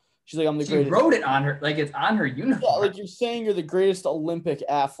GOAT. She's like, I'm the greatest. She wrote it on her, like it's on her uniform. Yeah, like you're saying you're the greatest Olympic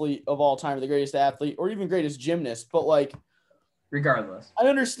athlete of all time, or the greatest athlete, or even greatest gymnast. But like, regardless, I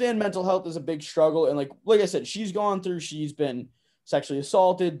understand mental health is a big struggle, and like I said, she's gone through. She's been sexually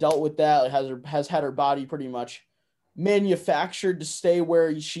assaulted, dealt with that. Has had her body pretty much manufactured to stay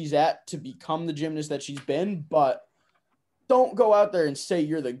where she's at to become the gymnast that she's been. But don't go out there and say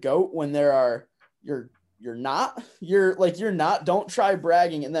you're the GOAT when you're not. You're not. Don't try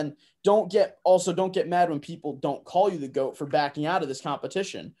bragging, and then don't get mad when people don't call you the GOAT for backing out of this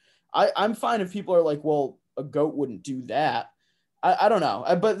competition. I'm fine if people are like, well, a GOAT wouldn't do that. I don't know.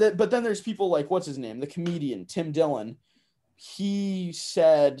 But then there's people like, what's his name? The comedian, Tim Dillon. He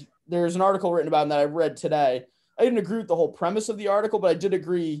said, there's an article written about him that I read today. I didn't agree with the whole premise of the article, but I did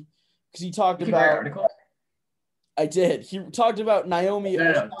agree because he talked about. I did. He talked about Naomi.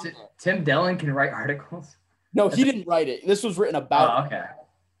 No. Tim Dillon can write articles. No, he didn't write it. This was written about. Oh, okay.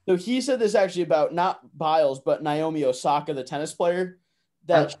 So he said this actually about not Biles, but Naomi Osaka, the tennis player.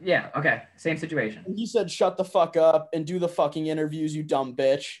 That yeah, okay, same situation. He said, "Shut the fuck up and do the fucking interviews, you dumb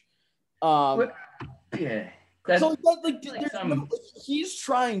bitch." Yeah. So he's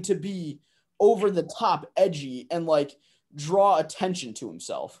trying to be over the top, edgy, and like draw attention to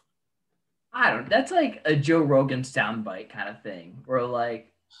himself. That's like a Joe Rogan soundbite kind of thing, where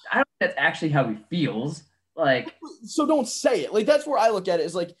like I don't think that's actually how he feels. Like, so don't say it. Like, that's where I look at it,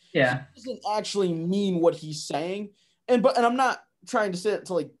 is like, yeah, he doesn't actually mean what he's saying. And I'm not trying to say it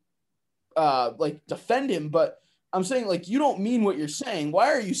to like defend him, but I'm saying like, you don't mean what you're saying. Why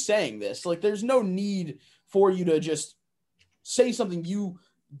are you saying this? Like, there's no need for you to just say something you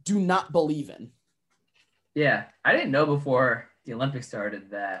do not believe in. Yeah. I didn't know before the Olympics started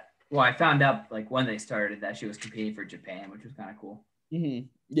that. Well, I found out like when they started that she was competing for Japan, which was kind of cool. Mm-hmm.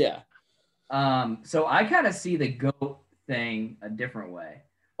 Yeah. So I kind of see the GOAT thing a different way.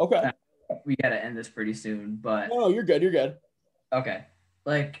 Okay. We got to end this pretty soon, but. No, you're good. You're good. Okay.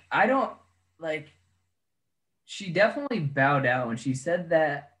 Like, I don't, like, she definitely bowed out when she said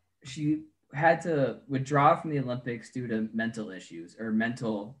that she had to withdraw from the Olympics due to mental issues or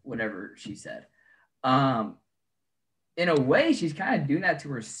mental, whatever she said. In a way, she's kind of doing that to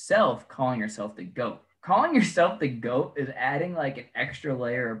herself, calling herself the GOAT. Calling yourself the GOAT is adding like an extra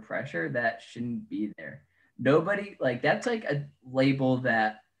layer of pressure that shouldn't be there. Nobody, like, that's like a label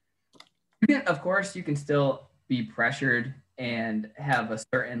that you can, of course, you can still be pressured and have a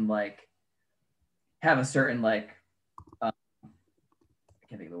certain I can't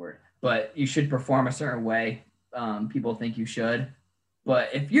think of the word, but you should perform a certain way. People think you should, but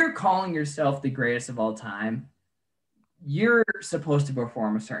if you're calling yourself the greatest of all time, you're supposed to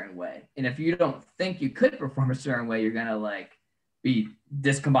perform a certain way. And if you don't think you could perform a certain way, you're gonna like be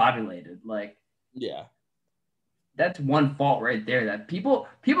discombobulated. Like, yeah, that's one fault right there, that people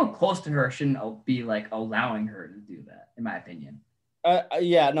close to her shouldn't be like allowing her to do that, in my opinion.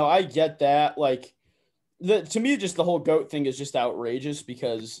 Yeah, no, I get that. Like, to me, just the whole GOAT thing is just outrageous,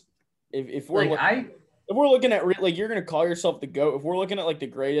 because if we're like, if we're looking at like, you're gonna call yourself the GOAT, if we're looking at like the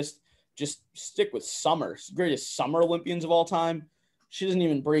greatest, just stick with greatest summer Olympians of all time. She doesn't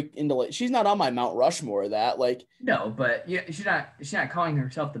even break into like, she's not on my Mount Rushmore of that. Like, no, but yeah, she's not calling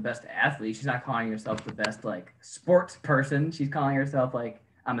herself the best athlete. She's not calling herself the best like sports person. She's calling herself, like,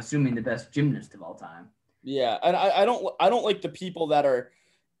 I'm assuming, the best gymnast of all time. Yeah, and I don't like the people that are,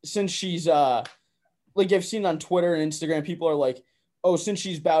 since she's like, I've seen on Twitter and Instagram, people are like, oh, since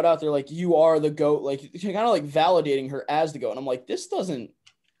she's bowed out, they're like, you are the GOAT. Like, kind of like validating her as the GOAT. And I'm like, this doesn't.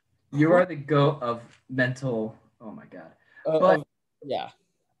 You are the GOAT of mental. Oh my God. Yeah.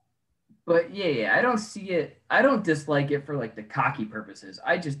 But yeah, I don't see it. I don't dislike it for like the cocky purposes.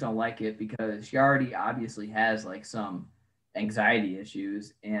 I just don't like it because she already obviously has like some anxiety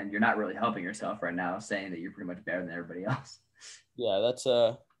issues, and you're not really helping yourself right now, saying that you're pretty much better than everybody else. Yeah, it's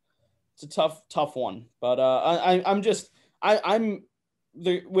a tough one. But I'm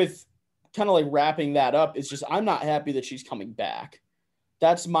with kind of like wrapping that up. It's just I'm not happy that she's coming back.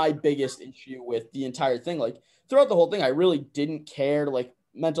 That's my biggest issue with the entire thing. Like throughout the whole thing, I really didn't care to like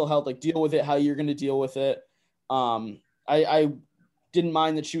mental health, like deal with it, how you're going to deal with it. I didn't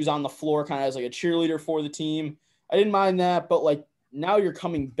mind that she was on the floor kind of as like a cheerleader for the team. I didn't mind that, but like now you're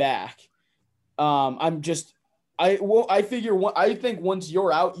coming back. I think once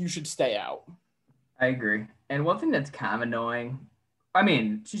you're out, you should stay out. I agree. And one thing that's kind of annoying, I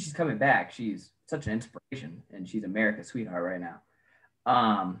mean, she's coming back. She's such an inspiration, and she's America's sweetheart right now.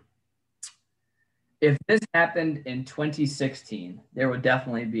 If this happened in 2016, there would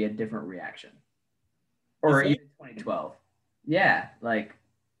definitely be a different reaction. Or even 2012. Yeah, like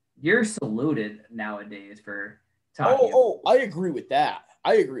you're saluted nowadays for talking. Oh, I agree with that.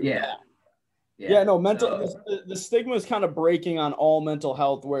 I agree with that. Yeah, no, the stigma is kind of breaking on all mental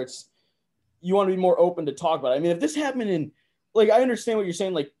health where it's you want to be more open to talk about it. I mean, if this happened in like I understand what you're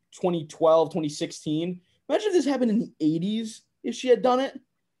saying, like 2012, 2016. Imagine if this happened in the 80s, if she had done it.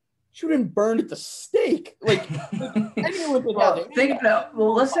 She would have been burned at the stake. Like well, think about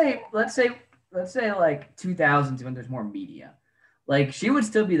let's say like 2000s when there's more media. Like she would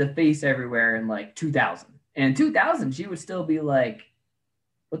still be the face everywhere in like 2000. And in 2000 she would still be like,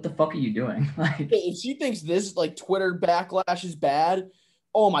 what the fuck are you doing? Like if she thinks this like Twitter backlash is bad,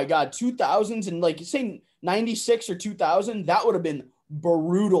 oh my God, 2000s and like say 96 or 2000, that would have been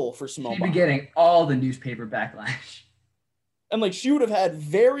brutal for Simone. She'd be getting all the newspaper backlash. And like she would have had a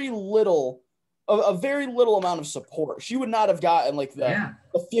very little amount of support. She would not have gotten like the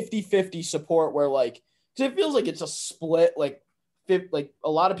 50-50 support where like, because it feels like it's a split, like a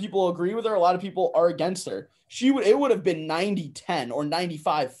lot of people agree with her, a lot of people are against her. It would have been 90-10 or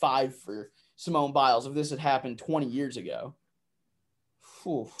 95-5 for Simone Biles if this had happened 20 years ago.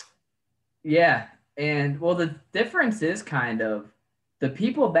 Whew. Yeah. And well, the difference is kind of the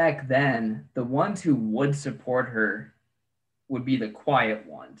people back then, the ones who would support her would be the quiet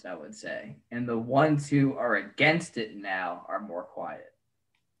ones, I would say. And the ones who are against it now are more quiet.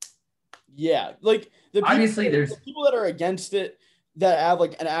 Yeah. Like the people that are against it that have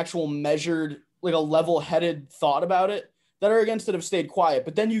like an actual measured, like a level-headed thought about it that are against it have stayed quiet.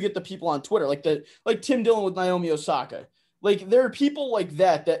 But then you get the people on Twitter, like Tim Dillon with Naomi Osaka. Like there are people like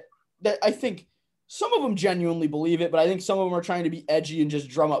that I think some of them genuinely believe it, but I think some of them are trying to be edgy and just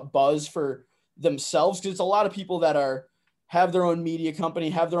drum up buzz for themselves. Because it's a lot of people that have their own media company,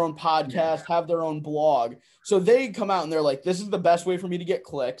 have their own podcast, have their own blog. So they come out and they're like, this is the best way for me to get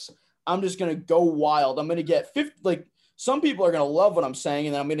clicks. I'm just going to go wild. I'm going to get 50, like some people are going to love what I'm saying.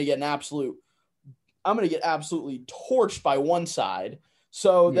 And then I'm going to get absolutely torched by one side.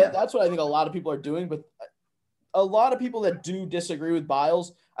 So that's what I think a lot of people are doing. But a lot of people that do disagree with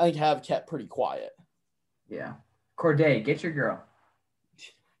Biles, I think have kept pretty quiet. Yeah. Corday, get your girl.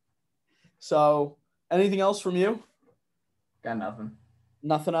 So anything else from you? Got nothing.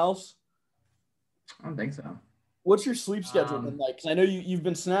 Nothing else? I don't think so. What's your sleep schedule been like? Because I know you've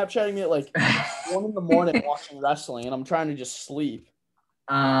been Snapchatting me at like 1 a.m. watching wrestling, and I'm trying to just sleep.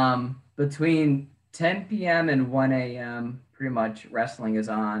 Between 10 p.m. and 1 a.m., pretty much wrestling is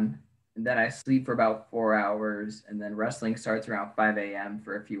on. And then I sleep for about 4 hours, and then wrestling starts around 5 a.m.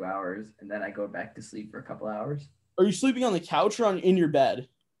 for a few hours, and then I go back to sleep for a couple hours. Are you sleeping on the couch or in your bed?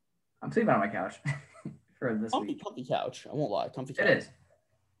 I'm sleeping on my couch. For this week. Comfy couch. I won't lie. Comfy couch. It is.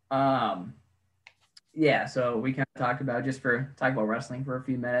 Yeah, so we kind of talk about wrestling for a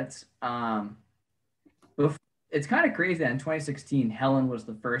few minutes. It's kind of crazy that in 2016, Helen was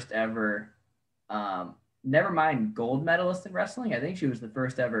the first ever, never mind gold medalist in wrestling. I think she was the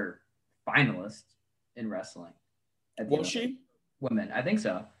first ever finalist in wrestling. Was she? Women. I think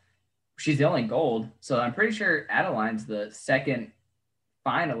so. She's the only gold. So I'm pretty sure Adeline's the second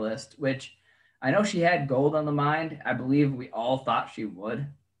finalist, which I know she had gold on the mind. I believe we all thought she would.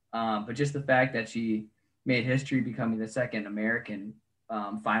 But just the fact that she made history becoming the second American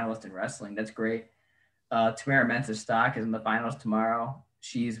finalist in wrestling, that's great. Tamara Mensah-Stock is in the finals tomorrow.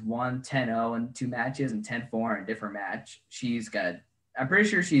 She's won 10-0 in 2 matches and 10-4 in a different match. I'm pretty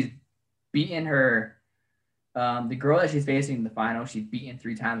sure she's beaten her, the girl that she's facing in the final, she's beaten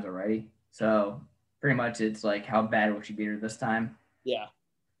 3 times already. So pretty much it's like, how bad will she beat her this time? Yeah.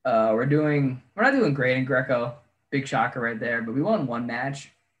 We're not doing great in Greco. Big shocker right there, but we won one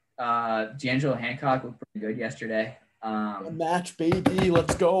match. D'Angelo Hancock looked pretty good yesterday. A match, baby.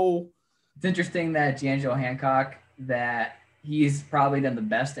 Let's go. It's interesting that D'Angelo Hancock, that he's probably done the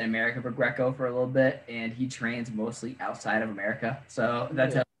best in America for Greco for a little bit, and he trains mostly outside of America. So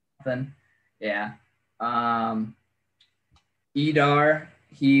that's something. Yeah. Idar,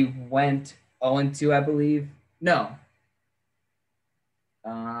 he went 0-2, I believe. No.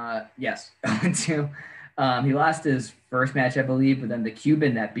 Yes, 0-2. He lost his first match, I believe, but then the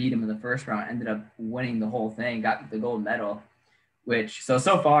Cuban that beat him in the first round ended up winning the whole thing, got the gold medal, which, so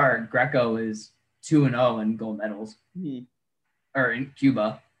far, Greco is 2-0 in gold medals, or in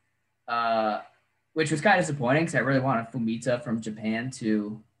Cuba, which was kind of disappointing because I really wanted Fumita from Japan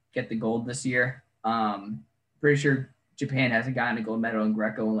to get the gold this year. Pretty sure Japan hasn't gotten a gold medal in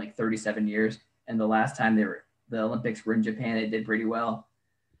Greco in like 37 years, and the last time the Olympics were in Japan, they did pretty well.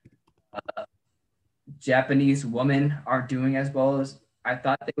 Japanese women aren't doing as well as I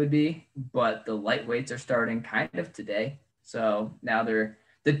thought they would be, but the lightweights are starting kind of today. So now the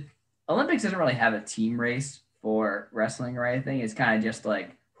Olympics doesn't really have a team race for wrestling or anything. It's kind of just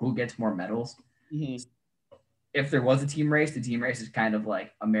like who gets more medals. Mm-hmm. If there was a team race, the team race is kind of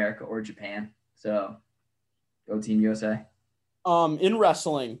like America or Japan. So go Team USA. In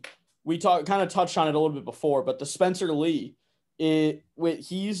wrestling, we kind of touched on it a little bit before, but the Spencer Lee,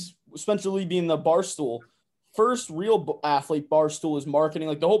 Spencer Lee being the Barstool first real athlete. Barstool is marketing,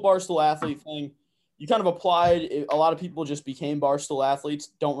 like the whole Barstool athlete thing. You kind of applied. A lot of people just became Barstool athletes.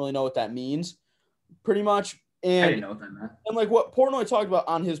 Don't really know what that means, pretty much. And I didn't know what that meant. And like what Portnoy talked about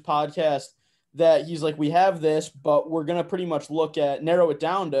on his podcast, that he's like, we have this, but we're gonna pretty much narrow it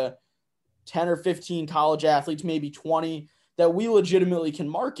down to 10 or 15 college athletes, maybe 20, that we legitimately can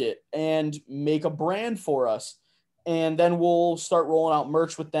market and make a brand for us. And then we'll start rolling out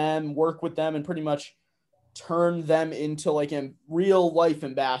merch with them, work with them, and pretty much turn them into like real life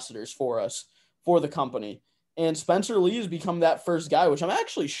ambassadors for us, for the company. And Spencer Lee has become that first guy, which I'm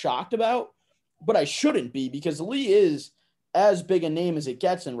actually shocked about, but I shouldn't be, because Lee is as big a name as it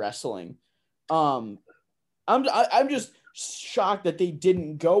gets in wrestling. I'm just shocked that they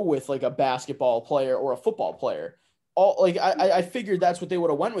didn't go with like a basketball player or a football player. I figured that's what they would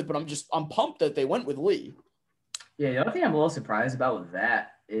have went with, but I'm pumped that they went with Lee. Yeah, the other thing I'm a little surprised about with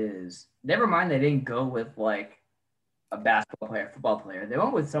that is, never mind they didn't go with like a basketball player, football player. They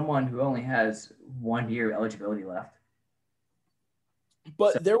went with someone who only has 1 year eligibility left.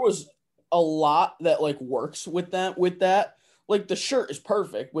 But there was a lot that like works with that. Like the shirt is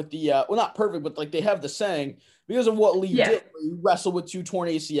perfect with the well, not perfect, but like they have the saying because of what Lee did. He wrestled with 2 torn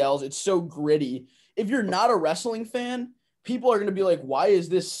ACLs. It's so gritty. If you're not a wrestling fan, people are going to be like, why is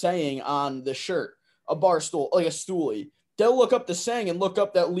this saying on the shirt? A Barstool, like a stoolie. They'll look up the saying and look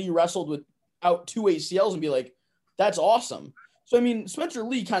up that Lee wrestled without 2 ACLs and be like, that's awesome. So, I mean, Spencer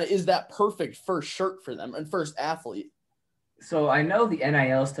Lee kind of is that perfect first shirt for them and first athlete. So I know the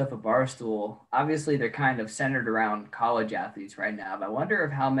NIL stuff at Barstool, obviously they're kind of centered around college athletes right now, but I wonder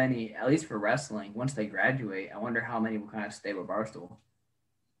if how many, at least for wrestling, once they graduate, I wonder how many will kind of stay with Barstool.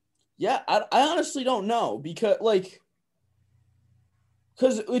 Yeah, I honestly don't know, because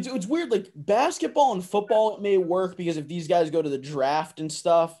it's weird, like basketball and football, it may work because if these guys go to the draft and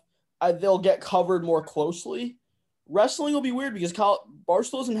stuff, they'll get covered more closely. Wrestling will be weird because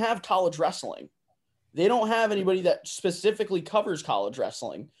Barstool doesn't have college wrestling. They don't have anybody that specifically covers college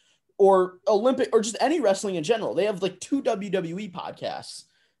wrestling or Olympic or just any wrestling in general. They have like 2 WWE podcasts.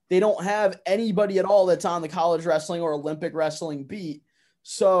 They don't have anybody at all that's on the college wrestling or Olympic wrestling beat.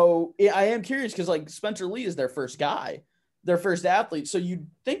 So I am curious because like Spencer Lee is their first guy, their first athlete. So you'd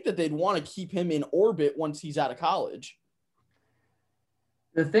think that they'd want to keep him in orbit once he's out of college.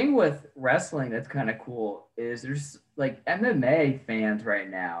 The thing with wrestling that's kind of cool is there's like MMA fans right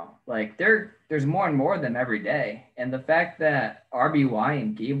now. Like there's more and more of them every day. And the fact that RBY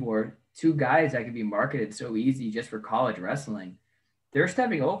and Gable are 2 guys that can be marketed so easy just for college wrestling, they're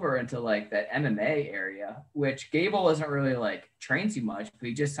stepping over into like that MMA area, which Gable isn't really like trained too much, but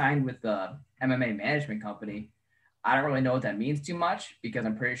he just signed with the MMA management company. I don't really know what that means too much because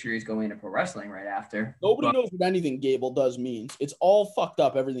I'm pretty sure he's going into pro wrestling right after. Nobody knows what anything Gable does means. It's all fucked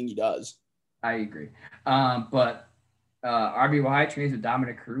up, everything he does. I agree. But RBY trains with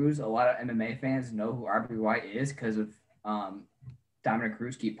Dominic Cruz. A lot of MMA fans know who RBY is because of Dominic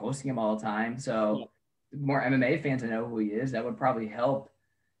Cruz keep posting him all the time. So more MMA fans know who he is. That would probably help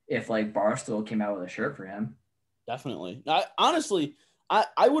if like Barstool came out with a shirt for him. Definitely. Honestly,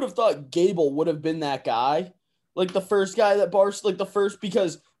 I would have thought Gable would have been that guy. Like the first guy that Barstool, like the first,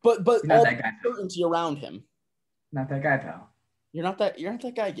 because, but all the certainty around him. Not that guy, pal. You're not that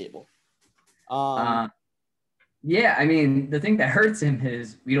guy, Gable. Yeah, I mean, the thing that hurts him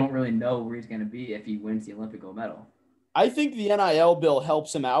is we don't really know where he's going to be if he wins the Olympic gold medal. I think the NIL bill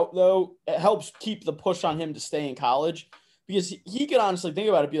helps him out, though. It helps keep the push on him to stay in college because he could honestly think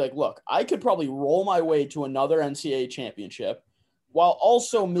about it, be like, look, I could probably roll my way to another NCAA championship while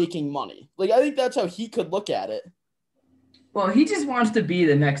also making money. Like, I think that's how he could look at it. Well, he just wants to be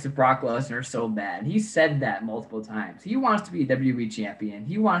the next Brock Lesnar so bad. He said that multiple times. He wants to be a WWE champion.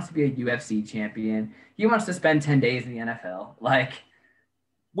 He wants to be a UFC champion. He wants to spend 10 days in the NFL.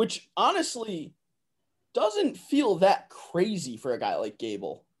 Which honestly doesn't feel that crazy for a guy like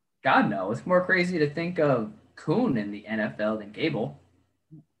Gable. God, no. It's more crazy to think of Kuhn in the NFL than Gable.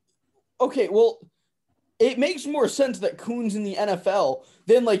 Okay, well, it makes more sense that Kuhn's in the NFL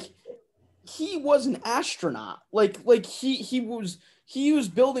than he was an astronaut. He was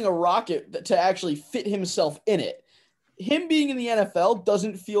building a rocket to actually fit himself in it. Him being in the NFL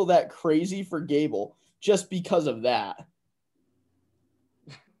doesn't feel that crazy for Gable just because of that.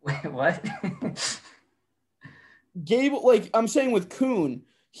 Wait, what? Gable, I'm saying with Kuhn,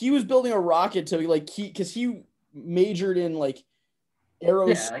 he was building a rocket to because he majored in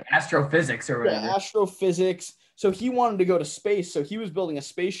astrophysics or whatever. Yeah, astrophysics. So he wanted to go to space. So he was building a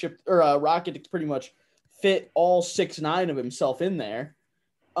spaceship or a rocket to pretty much fit all 6'9" of himself in there.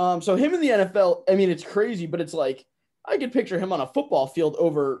 So him in the NFL, I mean, it's crazy, but it's I could picture him on a football field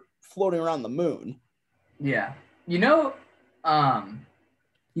over floating around the moon. Yeah. When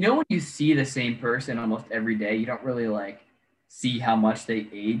you see the same person almost every day, you don't really see how much they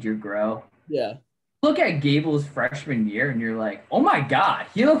age or grow. Yeah. Look at Gable's freshman year and you're like, oh my God,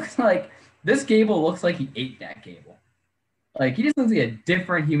 he looks like this Gable looks like he ate that Gable. He just looks like a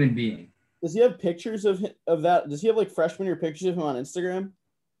different human being. Does he have pictures of that? Does he have freshman year pictures of him on Instagram?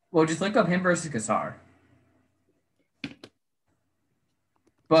 Well, just look up him versus Kassar.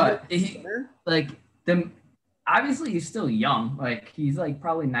 But obviously he's still young. He's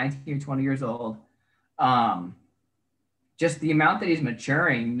probably 19 or 20 years old. Just the amount that he's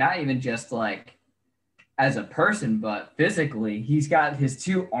maturing, not even just as a person, but physically, he's got his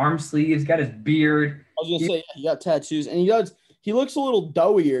 2 arm sleeves, got his beard. I was gonna say he got tattoos, and he looks a little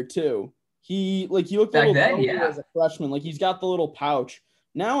doughier too. He looked a little doughier as a freshman. He's got the little pouch.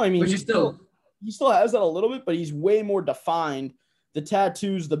 Now, I mean, he still has that a little bit, but he's way more defined. The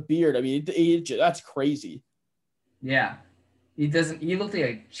tattoos, the beard. I mean, that's crazy. Yeah, he looked like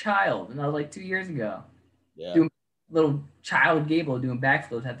a child, and that was 2 years ago. Yeah, doing little child Gable doing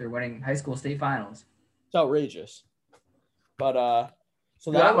backflips after winning high school state finals. It's outrageous. But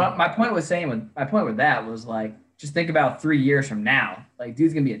so that my point with that was just think about 3 years from now.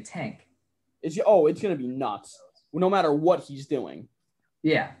 Dude's gonna be a tank. It's gonna be nuts, no matter what he's doing.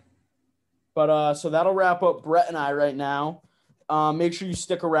 Yeah. But so that'll wrap up Brett and I right now. Make sure you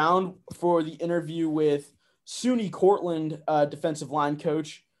stick around for the interview with SUNY Cortland defensive line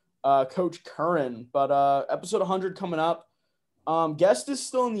coach, Coach Curran. But episode 100 coming up. Guest is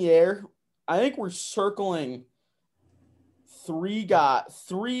still in the air. I think we're circling three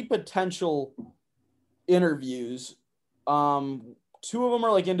potential interviews. 2 of them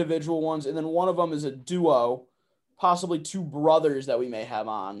are individual ones, and then one of them is a duo, possibly 2 brothers that we may have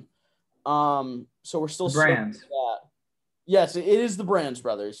on. So we're still Brands. That. Yes, it is the Brands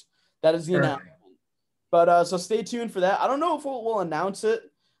brothers. That is the announcement. But so stay tuned for that. I don't know if we'll announce it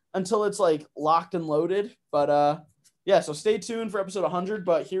until it's locked and loaded. But yeah, so stay tuned for episode 100.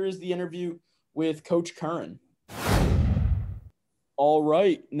 But here is the interview with Coach Curran. All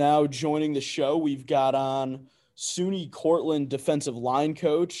right, now joining the show, we've got on SUNY Cortland defensive line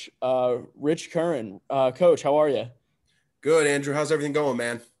coach, Rich Curran. Coach, how are you? Good, Andrew. How's everything going,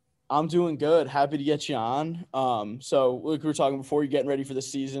 man? I'm doing good. Happy to get you on. So like we were talking before, you're getting ready for the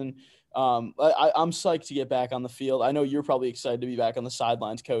season. I'm psyched to get back on the field. I know you're probably excited to be back on the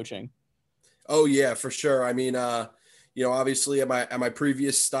sidelines coaching. Oh yeah, for sure. I mean, obviously at my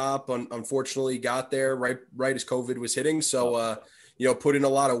previous stop, unfortunately got there right as COVID was hitting. So, put in a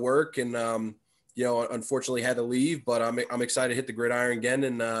lot of work and, unfortunately had to leave, but I'm excited to hit the gridiron again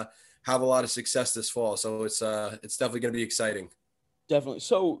and have a lot of success this fall. So it's definitely going to be exciting. Definitely.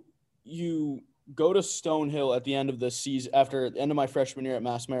 So you go to Stonehill at the end of the season, after the end of my freshman year at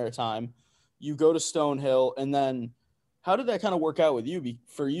Mass Maritime. You go to Stonehill, and then how did that kind of work out with you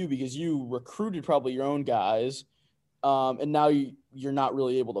for you? Because you recruited probably your own guys, and now you're not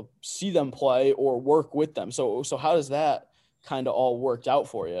really able to see them play or work with them. So how does that kind of all worked out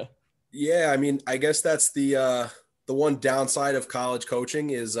for you? Yeah, I mean, I guess that's the one downside of college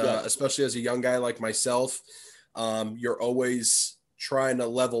coaching is, especially as a young guy like myself, you're always trying to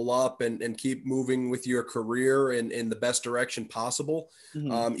level up and keep moving with your career in the best direction possible.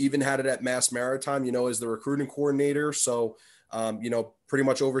 Even had it at Mass Maritime, as the recruiting coordinator. So, pretty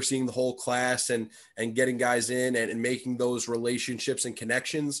much overseeing the whole class and getting guys in and making those relationships and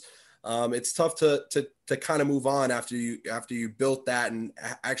connections. It's tough to kind of move on after you built that and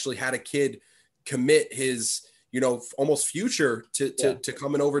actually had a kid commit his, almost future to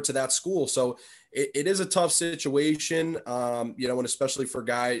coming over to that school. So it is a tough situation, and especially for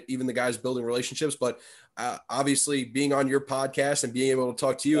even the guys building relationships, but obviously being on your podcast and being able to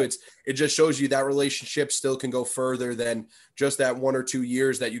talk to you, it just shows you that relationship still can go further than just that 1 or 2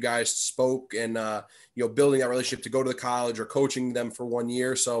 years that you guys spoke and, building that relationship to go to the college or coaching them for 1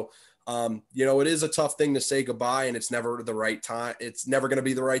 year. So, it is a tough thing to say goodbye, and it's never the right time. It's never going to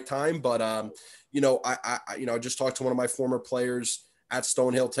be the right time. But, I just talked to one of my former players at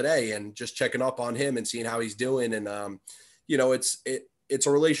Stonehill today and just checking up on him and seeing how he's doing. And, it's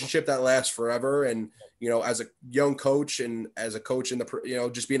a relationship that lasts forever. And, as a young coach and as a coach in the,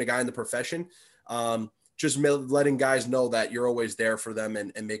 just being a guy in the profession, just letting guys know that you're always there for them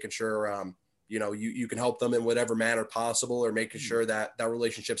and making sure, you can help them in whatever manner possible, or making sure that that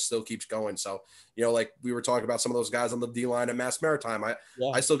relationship still keeps going. So, like we were talking about some of those guys on the D line at Mass Maritime,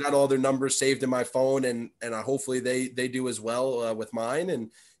 I still got all their numbers saved in my phone, and hopefully they do as well with mine.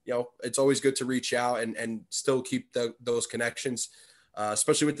 And, it's always good to reach out and still keep those connections,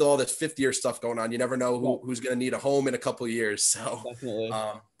 especially with all this 5th year stuff going on. You never know who's going to need a home in a couple of years. So, definitely.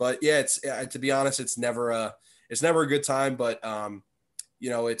 But yeah, it's to be honest, it's never a good time, but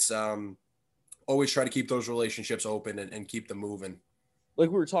it's, always try to keep those relationships open and keep them moving. Like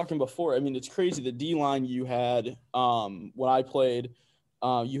we were talking before, I mean, it's crazy. The D-line you had when I played,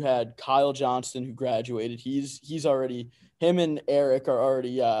 you had Kyle Johnston, who graduated. He's already, him and Eric are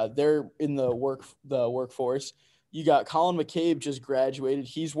already they're in the workforce. You got Colin McCabe just graduated.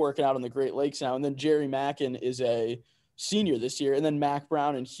 He's working out on the Great Lakes now. And then Jerry Mackin is a senior this year. And then Mac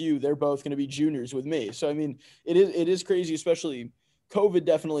Brown and Hugh, they're both going to be juniors with me. So, I mean, it is crazy, especially COVID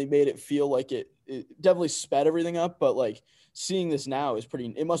definitely made it feel like it definitely sped everything up, but like seeing this now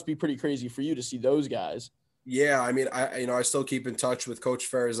it must be pretty crazy for you to see those guys. Yeah. I mean, I still keep in touch with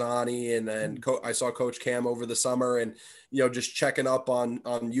Coach Farazani and I saw Coach Cam over the summer, and, just checking up on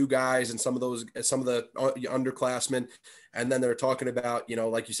you guys and some of the underclassmen. And then they're talking about,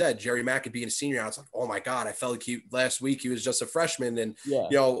 like you said, Jerry Mack being a senior. I was like, oh my God, I felt like last week he was just a freshman. And,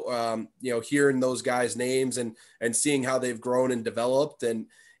 hearing those guys' names and seeing how they've grown and developed, and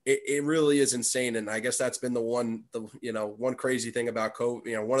it really is insane. And I guess that's been one crazy thing about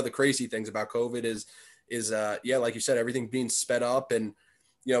COVID. One of the crazy things about COVID is like you said, everything being sped up. And,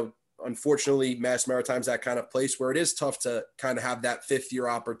 unfortunately, Mass Maritime's that kind of place where it is tough to kind of have that 5th year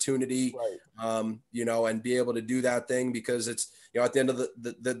opportunity, right. And be able to do that thing, because it's, at the end of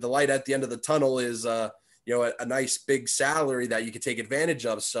the light at the end of the tunnel is, a nice big salary that you can take advantage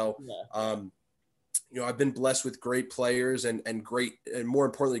of. So, I've been blessed with great players and great, and more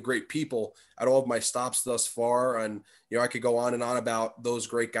importantly, great people at all of my stops thus far. And, I could go on and on about those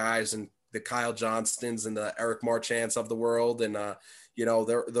great guys and the Kyle Johnstons and the Eric Marchants of the world. And,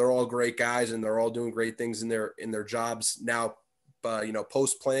 they're all great guys, and they're all doing great things in their jobs now,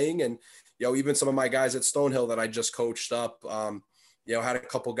 post playing. And, even some of my guys at Stonehill that I just coached up, had a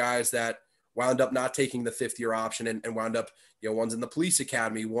couple guys that wound up not taking the 5th year option and wound up, one's in the police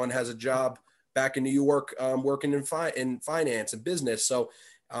academy. One has a job back in New York, working in finance and business. So,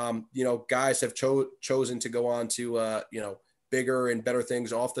 guys have chosen to go on to, bigger and better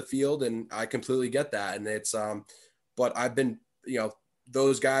things off the field. And I completely get that. And it's, but I've been,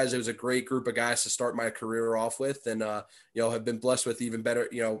 those guys, it was a great group of guys to start my career off with, and, have been blessed with even better,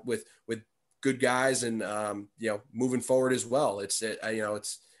 with good guys, and, moving forward as well. It's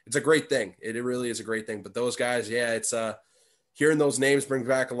a great thing. It really is a great thing. But those guys, it's, hearing those names brings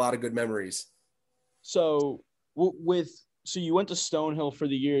back a lot of good memories. So so you went to Stonehill for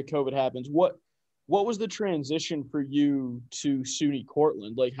the year COVID happens. What was the transition for you to SUNY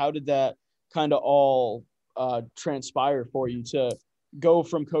Cortland? Like, how did that kind of all transpire for you to go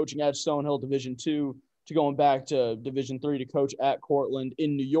from coaching at Stonehill Division II to going back to Division III to coach at Cortland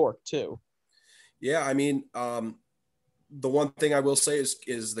in New York too? Yeah, I mean, the one thing I will say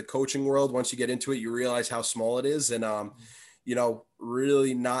is the coaching world. Once you get into it, you realize how small it is, and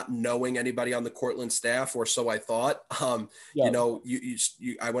really not knowing anybody on the Cortland staff, or so I thought. I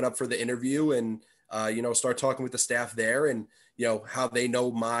went up for the interview and start talking with the staff there, and how they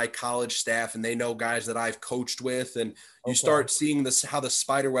know my college staff, and they know guys that I've coached with, and you start seeing how the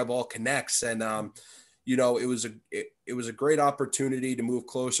spider web all connects. And it was a great opportunity to move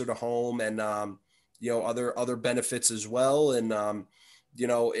closer to home, and other benefits as well. And,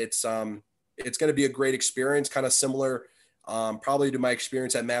 it's going to be a great experience, kind of similar probably to my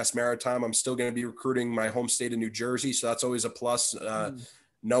experience at Mass Maritime. I'm still going to be recruiting my home state of New Jersey. So that's always a plus,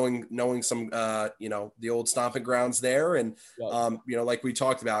 knowing some, the old stomping grounds there. And, like we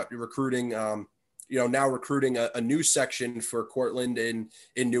talked about recruiting, now recruiting a new section for Cortland in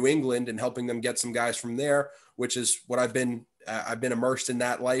New England and helping them get some guys from there, which is what I've been immersed in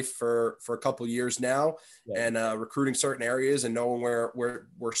that life for a couple of years now, and recruiting certain areas and knowing where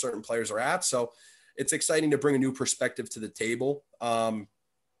certain players are at. So it's exciting to bring a new perspective to the table. But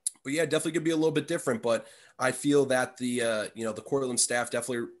yeah, definitely could be a little bit different, but I feel that the Cortland staff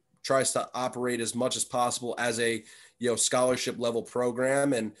definitely tries to operate as much as possible as a, scholarship level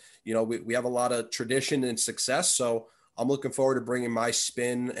program. And, we have a lot of tradition and success. So I'm looking forward to bringing my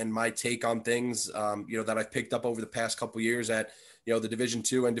spin and my take on things, that I've picked up over the past couple of years at, the Division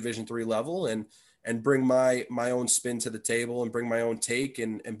II and Division III level, and bring my own spin to the table and bring my own take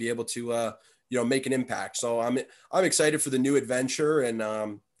and be able to, make an impact. So I'm excited for the new adventure and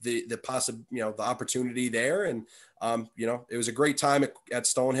the possible, the opportunity there. And, it was a great time at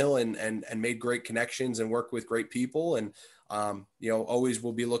Stonehill and made great connections and worked with great people. And, always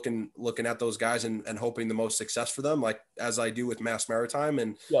will be looking at those guys and hoping the most success for them, like as I do with Mass Maritime.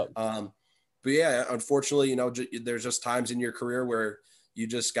 And, but yeah, unfortunately, there's just times in your career where you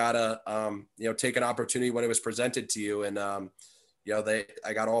just gotta, take an opportunity when it was presented to you. And,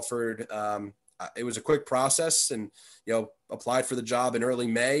 I got offered, it was a quick process and, applied for the job in early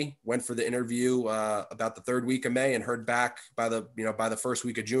May, went for the interview about the third week of May and heard back by the first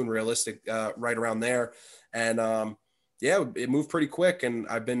week of June, right around there. And, it moved pretty quick and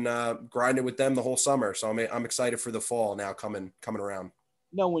I've been grinding with them the whole summer. So I'm excited for the fall now coming around.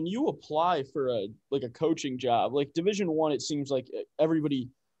 Now, when you apply for a coaching job, like Division I, it seems like everybody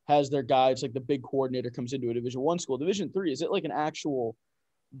has their guy. It's like the big coordinator comes into a Division I school. Division III, is it like an actual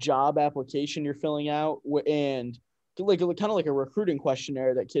job application you're filling out and like kind of like a recruiting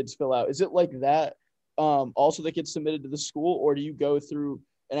questionnaire that kids fill out? Is it like that also that gets submitted to the school, or do you go through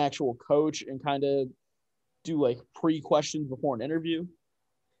an actual coach and kind of do like pre-questions before an interview?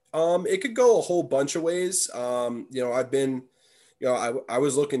 It could go a whole bunch of ways. I've been, I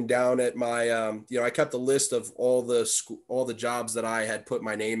was looking down at my, I kept a list of all the jobs that I had put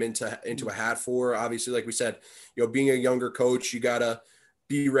my name into a hat for. Obviously, like we said, being a younger coach, you gotta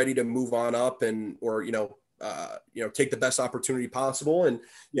be ready to move on up or take the best opportunity possible, and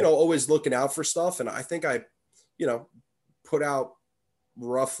always looking out for stuff. And I think I, put out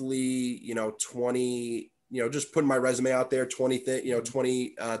roughly 20. Just putting my resume out there 20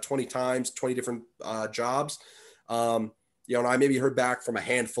 times, 20 different jobs. And I maybe heard back from a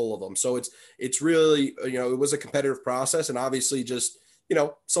handful of them. So it's really, it was a competitive process, and obviously just,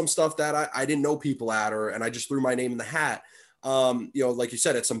 some stuff that I didn't know people at, and I just threw my name in the hat. Like you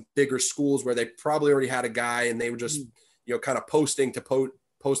said, at some bigger schools where they probably already had a guy and they were just, kind of posting to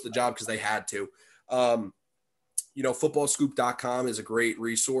post the job because they had to. Footballscoop.com is a great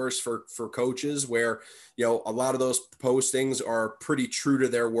resource for coaches where, a lot of those postings are pretty true to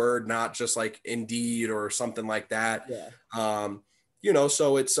their word, not just like Indeed or something like that. Yeah.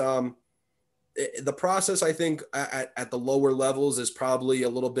 So it's, the process, I think at the lower levels is probably a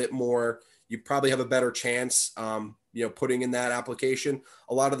little bit more, you probably have a better chance, putting in that application.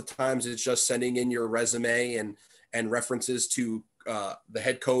 A lot of the times it's just sending in your resume and references to the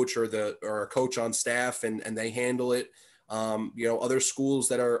head coach or a coach on staff, and they handle it. Other schools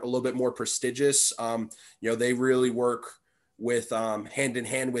that are a little bit more prestigious, they really work with hand in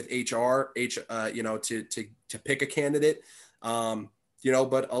hand with HR, to pick a candidate.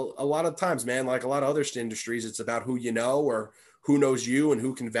 But a lot of times, man, like a lot of other industries, it's about who you know or who knows you and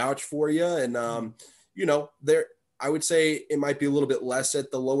who can vouch for you. And, I would say it might be a little bit less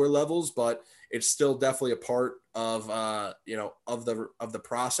at the lower levels, but it's still definitely a part of, of the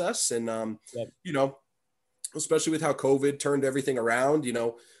process. And, especially with how COVID turned everything around,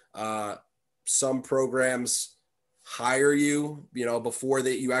 some programs hire you, before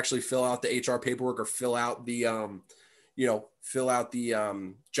you actually fill out the HR paperwork or fill out the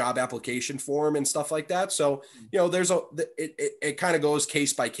job application form and stuff like that. So, it kind of goes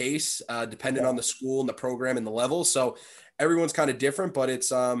case by case, depending on the school and the program and the level. So everyone's kind of different, but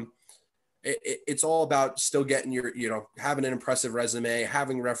it's all about still getting your, having an impressive resume,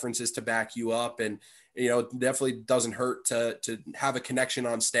 having references to back you up. And, it definitely doesn't hurt to have a connection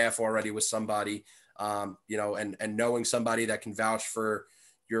on staff already with somebody, and knowing somebody that can vouch for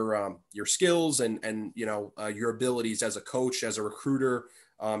your skills and your abilities as a coach, as a recruiter,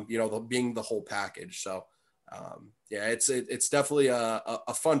 being the whole package. So, it's definitely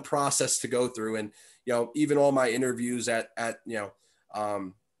a fun process to go through. And, even all my interviews at at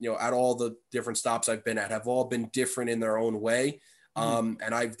all the different stops I've been at have all been different in their own way.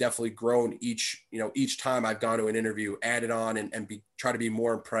 And I've definitely grown each time I've gone to an interview, added on and try to be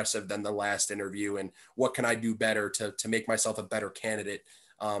more impressive than the last interview. And what can I do better to make myself a better candidate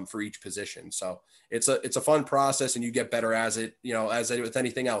for each position? So it's a fun process, and you get better as it, as with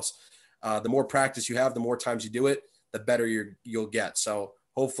anything else. The more practice you have, the more times you do it, the better you'll get. So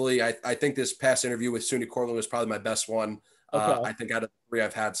hopefully I think this past interview with SUNY Cortland was probably my best one. Okay. I think out of the 3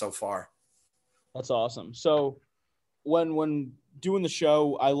 I've had so far. That's awesome. So when doing the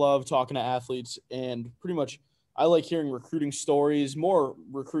show, I love talking to athletes, and pretty much I like hearing recruiting stories, more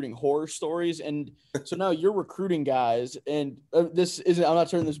recruiting horror stories. And so now you're recruiting guys, and I'm not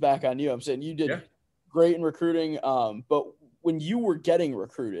turning this back on you. I'm saying you did great in recruiting. But when you were getting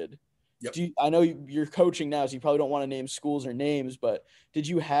recruited, I know you're coaching now, so you probably don't want to name schools or names, but did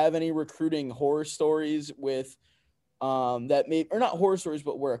you have any recruiting horror stories with that may, or not horror stories,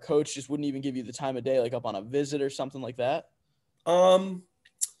 but where a coach just wouldn't even give you the time of day, like up on a visit or something like that?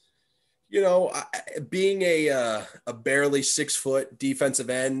 Being a barely 6 foot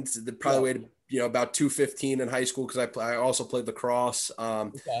defensive end, the probably weighed about 215 in high school, because I also played lacrosse. I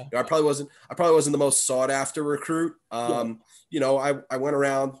probably wasn't the most sought after recruit. I went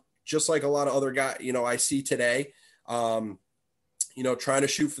around just like a lot of other guys I see today. Trying to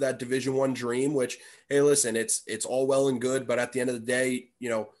shoot for that Division I dream, which, hey, listen, it's all well and good, but at the end of the day,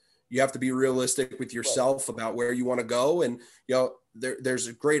 you have to be realistic with yourself about where you want to go. And, there's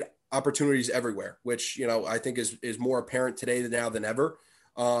great opportunities everywhere, which, I think is more apparent today than ever.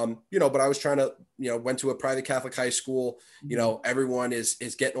 But I was trying to, went to a private Catholic high school, everyone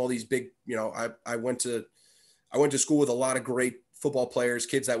is getting all these big, I went to school with a lot of great football players,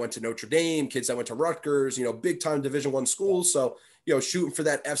 kids that went to Notre Dame, kids that went to Rutgers, big time Division I schools. So, shooting for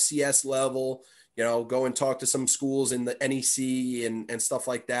that FCS level, go and talk to some schools in the NEC and stuff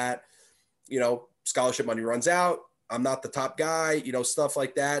like that. Scholarship money runs out. I'm not the top guy, stuff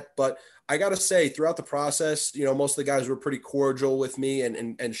like that. But I got to say, throughout the process, most of the guys were pretty cordial with me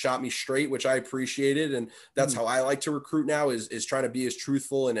and shot me straight, which I appreciated. And that's how I like to recruit now, is trying to be as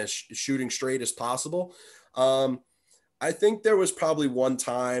truthful and as shooting straight as possible. I think there was probably one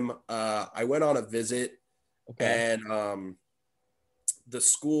time I went on a visit, and the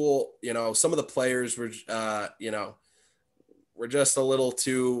school, some of the players were, were just a little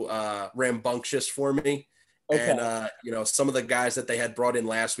too rambunctious for me. And, some of the guys that they had brought in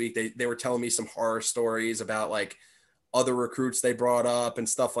last week, they were telling me some horror stories about like other recruits they brought up and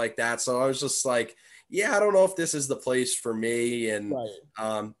stuff like that. So I was just like, I don't know if this is the place for me. And,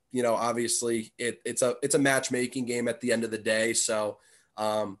 obviously it's a matchmaking game at the end of the day. So,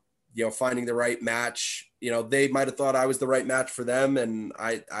 finding the right match, they might've thought I was the right match for them. And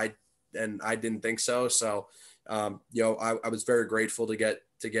I didn't think so. So, I was very grateful to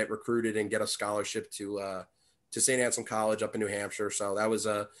get recruited and get a scholarship to St. Anselm College up in New Hampshire. So that was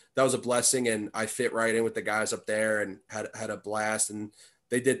a blessing, and I fit right in with the guys up there and had a blast, and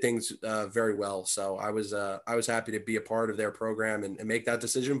they did things very well. So I was happy to be a part of their program and make that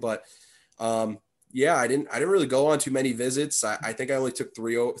decision. But I didn't really go on too many visits. I think I only took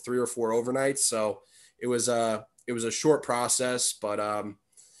three or four overnights. So it was a short process, but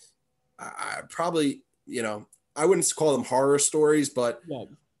I probably, I wouldn't call them horror stories, but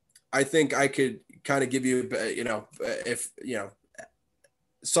I think I could kind of give you,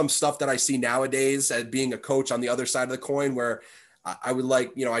 some stuff that I see nowadays as being a coach on the other side of the coin, where I would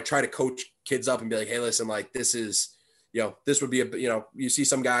like, I try to coach kids up and be like, hey, listen, like this is, this would be you see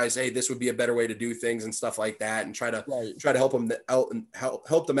some guys, hey, this would be a better way to do things and stuff like that, and try to help them out and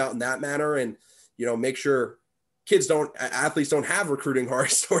help them out in that manner, and make sure athletes don't have recruiting horror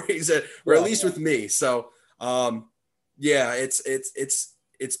stories, or at least with me. So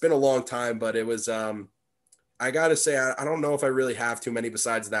it's been a long time, but it was I gotta say, I don't know if I really have too many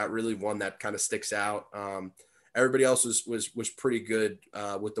besides that really one that kind of sticks out. Everybody else was pretty good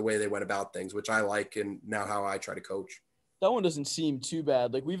with the way they went about things, which I like, and now how I try to coach. That one doesn't seem too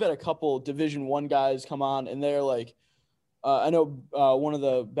bad. Like, we've had a couple Division I guys come on, and they're like, I know one of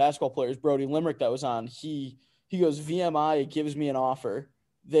the basketball players, Brody Limerick, that was on, he goes, VMI gives me an offer.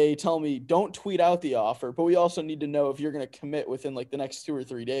 They tell me, don't tweet out the offer, but we also need to know if you're going to commit within like the next 2 or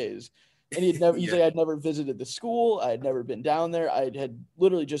 3 days. And he's like, I'd never visited the school. I had never been down there. I had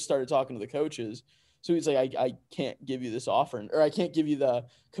literally just started talking to the coaches. So he's like, I can't give you this offer, or I can't give you the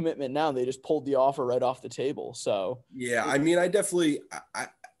commitment now. They just pulled the offer right off the table. So, yeah, I mean, I definitely,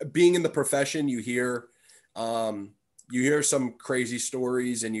 being in the profession, you hear some crazy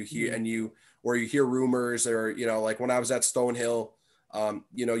stories, and you hear, or you hear rumors, or, like when I was at Stonehill,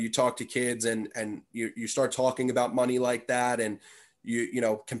 You know, you talk to kids and you start talking about money like that, and you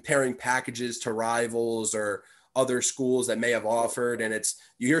know, comparing packages to rivals or other schools that may have offered. And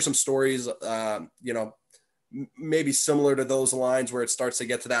you hear some stories, you know, maybe similar to those lines where it starts to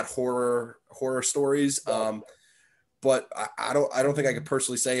get to that horror stories. But I don't think I could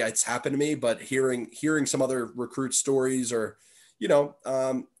personally say it's happened to me, but hearing some other recruit stories, or, you know,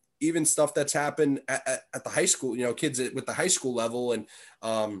 even stuff that's happened at the high school, you know, kids with the high school level, and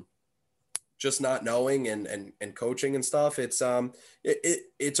just not knowing and coaching and stuff. It's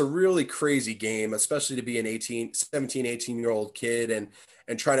a really crazy game, especially to be an 17, 18-year-old kid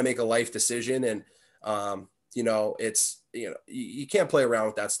and trying to make a life decision. And, you know, it's, you know, you can't play around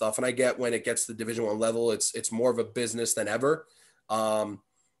with that stuff. And I get when it gets to the Division I level, it's more of a business than ever.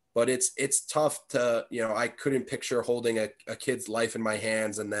 But it's tough to, you know, I couldn't picture holding a kid's life in my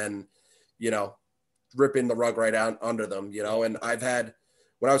hands and then, you know, ripping the rug right out under them, you know. And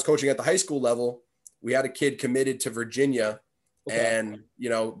when I was coaching at the high school level, we had a kid committed to Virginia. Okay. And, you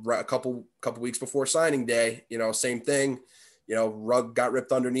know, a couple weeks before signing day, you know, same thing, you know, rug got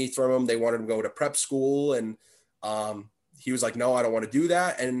ripped underneath from him. They wanted him to go to prep school. And he was like, no, I don't want to do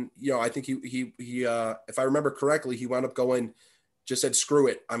that. And, you know, I think he if I remember correctly, he wound up going, just said, screw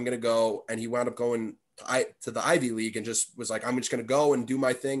it, I'm going to go. And he wound up going to the Ivy League and just was like, I'm just going to go and do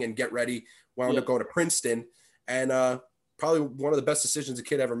my thing and get ready. Wound up going to Princeton. And, probably one of the best decisions a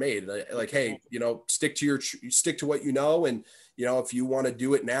kid ever made. Like, hey, you know, stick to what you know. And, you know, if you want to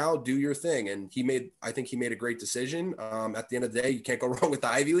do it now, do your thing. And I think he made a great decision. At the end of the day, you can't go wrong with the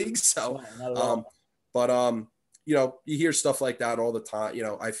Ivy League. So, you know, you hear stuff like that all the time, you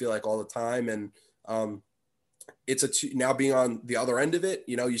know, I feel like all the time. And, it's now being on the other end of it,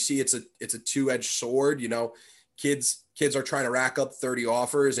 you know, you see it's a two-edged sword, you know, kids are trying to rack up 30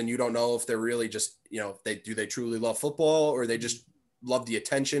 offers, and you don't know if they're really just, you know, they truly love football, or they just love the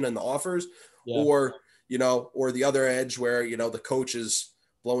attention and the offers, or, you know, or the other edge where, you know, the coach is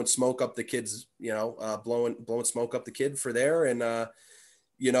blowing smoke up the kids, you know, blowing smoke up the kid for there. And,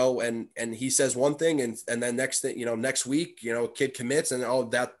 you know, and he says one thing, and then next thing, you know, next week, you know, kid commits, and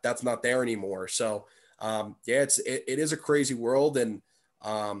that's not there anymore. So, it is a crazy world. And,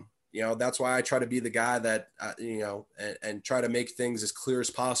 you know, that's why I try to be the guy that, you know, and try to make things as clear as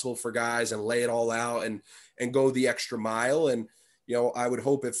possible for guys and lay it all out and go the extra mile. And, you know, I would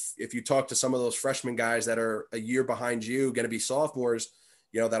hope if you talk to some of those freshman guys that are a year behind you, going to be sophomores,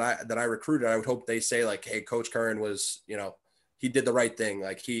 you know, that I recruited, I would hope they say like, hey, Coach Curran was, you know, he did the right thing.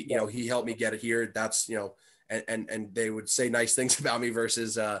 Like you know, he helped me get it here. That's, you know, and they would say nice things about me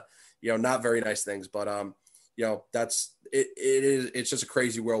versus, you know, not very nice things. But, you know, it's just a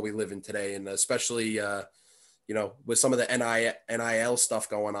crazy world we live in today. And especially, you know, with some of the NIL stuff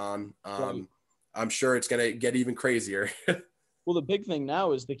going on, I'm sure it's going to get even crazier. Well, the big thing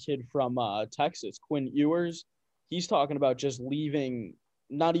now is the kid from Texas, Quinn Ewers. He's talking about just leaving,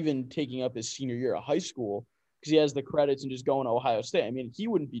 not even taking up his senior year of high school because he has the credits and just going to Ohio State. I mean, he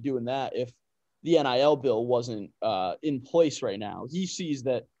wouldn't be doing that if the NIL bill wasn't in place right now. He sees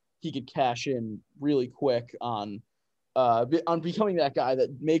that he could cash in really quick on becoming that guy that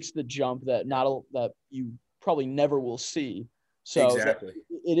makes the jump that you probably never will see. So exactly.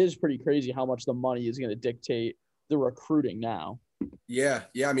 It is pretty crazy how much the money is going to dictate the recruiting now. Yeah.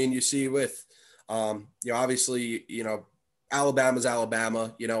 I mean, you see with, you know, obviously, you know, Alabama's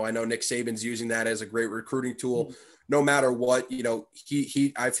Alabama. You know, I know Nick Saban's using that as a great recruiting tool. Mm-hmm. No matter what, you know,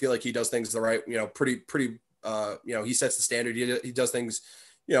 I feel like he does things the right, you know, pretty, you know, he sets the standard. He does things,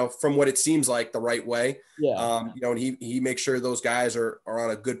 you know, from what it seems like the right way. Yeah. You know, and he makes sure those guys are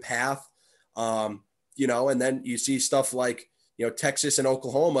on a good path. You know, and then you see stuff like, you know, Texas and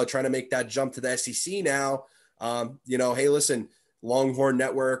Oklahoma trying to make that jump to the SEC now. You know, hey, listen, Longhorn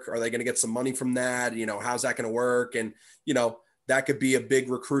Network, are they going to get some money from that? You know, how's that going to work? And, you know, that could be a big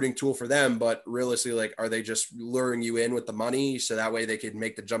recruiting tool for them, but realistically, like, are they just luring you in with the money so that way they could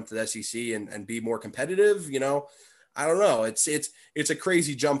make the jump to the SEC and be more competitive? You know, I don't know. It's a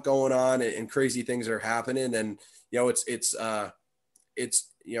crazy jump going on, and crazy things are happening. And, you know, it's,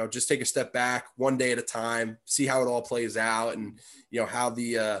 you know, just take a step back one day at a time, see how it all plays out, and, you know, how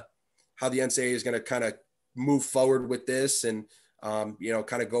the NCAA is going to kind of move forward with this, and, you know,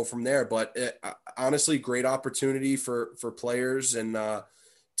 kind of go from there. But honestly, great opportunity for players and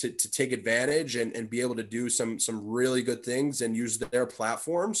to take advantage and be able to do some really good things and use their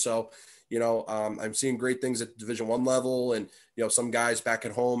platform. So, you know, I'm seeing great things at Division I level, and, you know, some guys back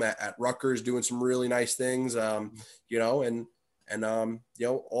at home at Rutgers doing some really nice things, you know, and you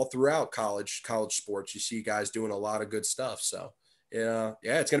know, all throughout college sports, you see guys doing a lot of good stuff. So, yeah,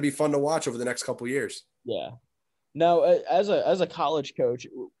 it's going to be fun to watch over the next couple of years. Yeah. Now, as a college coach,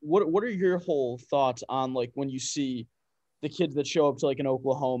 what are your whole thoughts on like when you see the kids that show up to like an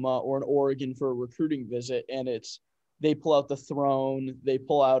Oklahoma or an Oregon for a recruiting visit, and they pull out the throne, they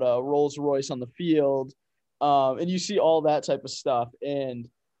pull out a Rolls Royce on the field, and you see all that type of stuff, and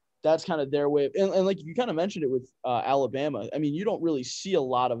that's kind of their way of, and like you kind of mentioned it with Alabama. I mean, you don't really see a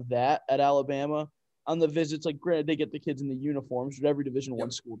lot of that at Alabama on the visits. Like, granted, they get the kids in the uniforms, but every Division I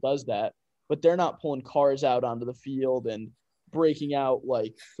school does that, but they're not pulling cars out onto the field and breaking out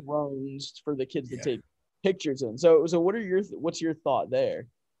like thrones for the kids to take pictures in. So what's your thought there?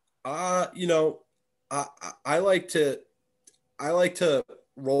 You know, I like to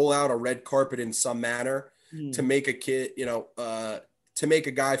roll out a red carpet in some manner to make a kid, to make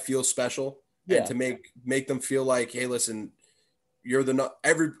a guy feel special and to make them feel like, hey, listen, you're to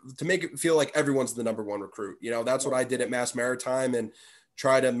make it feel like everyone's the number one recruit. You know, that's what I did at Mass Maritime, and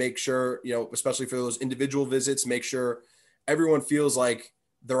try to make sure, especially for those individual visits, make sure everyone feels like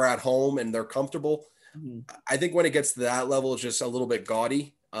they're at home and they're comfortable. I think when it gets to that level, it's just a little bit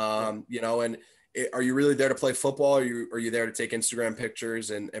gaudy, and are you really there to play football? Or are you there to take Instagram pictures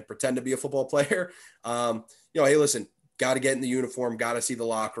and pretend to be a football player? Hey, listen, got to get in the uniform, got to see the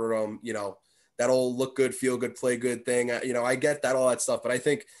locker room, that old look good, feel good, play good thing. I get that, all that stuff, but I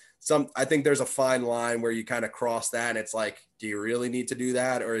think there's a fine line where you kind of cross that, and it's like, do you really need to do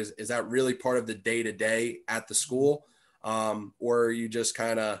that? Or is that really part of the day-to-day at the school? Or are you just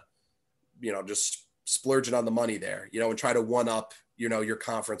kind of, just splurging on the money there, and try to one up, your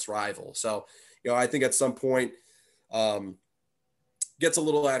conference rival. So, I think at some point gets a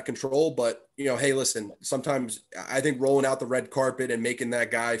little out of control, but hey, listen, sometimes I think rolling out the red carpet and making that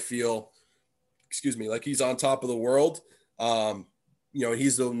guy feel, like he's on top of the world.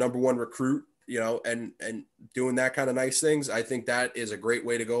 He's the number one recruit, and doing that kind of nice things. I think that is a great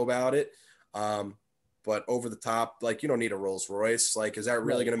way to go about it. But over the top, like, you don't need a Rolls Royce. Like, is that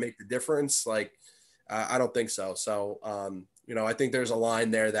really going to make the difference? Like, I don't think so. So, I think there's a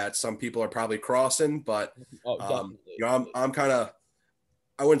line there that some people are probably crossing, but, I'm kind of,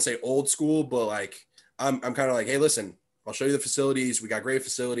 I wouldn't say old school, but like, I'm kind of like, hey, listen, I'll show you the facilities. We got great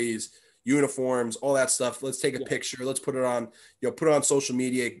facilities, uniforms, all that stuff. Let's take a picture. Let's put it on, put it on social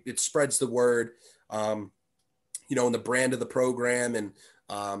media. It spreads the word, and the brand of the program. And,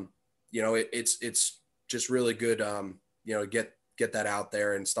 it's just really good, get that out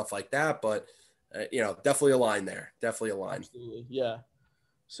there and stuff like that. But, definitely a line there. Definitely a line. Absolutely. Yeah.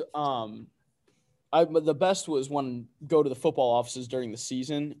 So, the best was when go to the football offices during the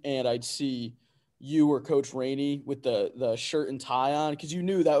season, and I'd see you or Coach Rainey with the shirt and tie on, because you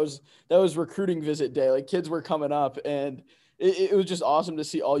knew that was recruiting visit day. Like, kids were coming up, and it was just awesome to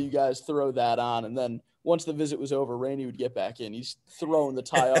see all you guys throw that on. And then once the visit was over, Rainey would get back in. He's throwing the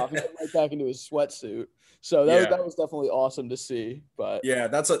tie off and get right back into his sweatsuit. So that was definitely awesome to see. But yeah,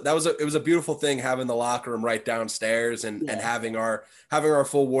 it was a beautiful thing having the locker room right downstairs and having our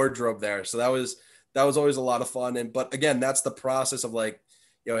full wardrobe there. So that was always a lot of fun. But again, that's the process of like,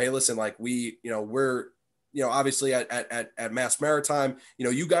 hey, listen, like we're obviously at Mass Maritime,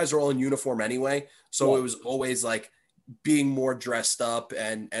 you guys are all in uniform anyway. So it was always like being more dressed up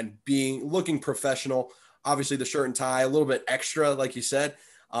and looking professional. Obviously the shirt and tie, a little bit extra, like you said.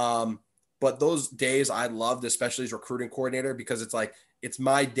 But those days I loved, especially as recruiting coordinator, because it's like, it's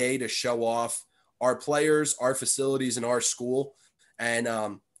my day to show off our players, our facilities, and our school. And,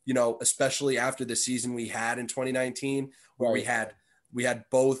 especially after the season we had in 2019, where we had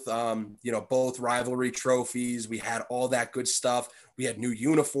both, both rivalry trophies. We had all that good stuff. We had new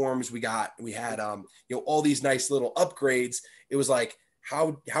uniforms. We had, all these nice little upgrades. It was like,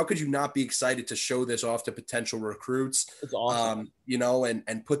 how could you not be excited to show this off to potential recruits? It's awesome.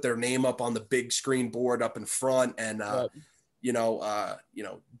 And put their name up on the big screen board up in front. And,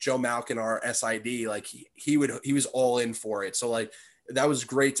 Joe Malkin, our SID, like he was all in for it. So like, that was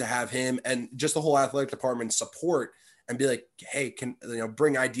great to have him and just the whole athletic department support and be like, hey, can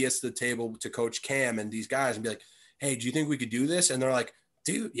bring ideas to the table to Coach Cam and these guys and be like, hey, do you think we could do this? And they're like,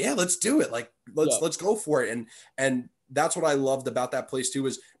 dude, yeah, let's do it. Like, let's go for it. And that's what I loved about that place too,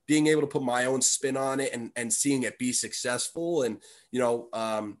 was being able to put my own spin on it and seeing it be successful. And,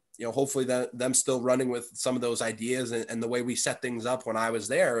 hopefully them still running with some of those ideas and the way we set things up when I was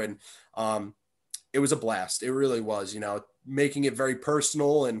there. And it was a blast. It really was, making it very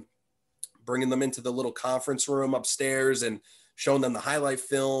personal and bringing them into the little conference room upstairs and showing them the highlight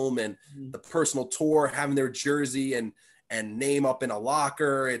film and the personal tour, having their jersey and name up in a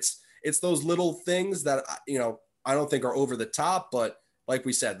locker. It's those little things that, I don't think are over the top, but like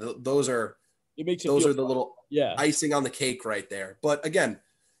we said, those are the little icing on the cake right there. But again,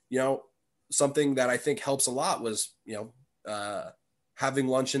 something that I think helps a lot was, having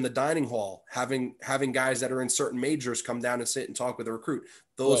lunch in the dining hall, having guys that are in certain majors come down and sit and talk with a recruit.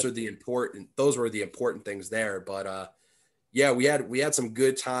 Those were the important things there. But yeah, we had some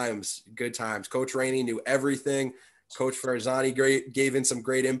good times. Coach Rainey knew everything. Coach Farzani gave in some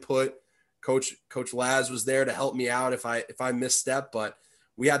great input. Coach Laz was there to help me out if I misstep, but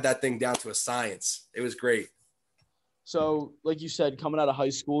we had that thing down to a science. It was great. So, like you said, coming out of high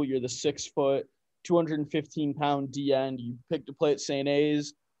school, you're the 6 foot, 215-pound D end. You picked to play at St.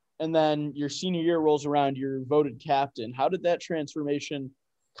 A's, and then your senior year rolls around. You're voted captain. How did that transformation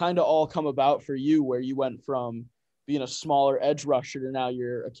kind of all come about for you, where you went from being a smaller edge rusher to now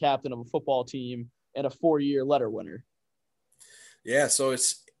you're a captain of a football team and a 4-year letter winner? Yeah, so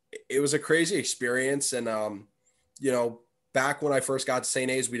it was a crazy experience, and back when I first got to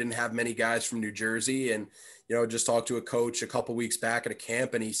St. A's, we didn't have many guys from New Jersey, and just talked to a coach a couple weeks back at a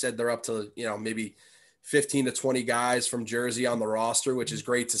camp, and he said they're up to maybe 15 to 20 guys from Jersey on the roster, which is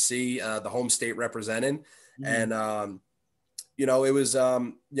great to see, the home state represented. Mm-hmm. And it was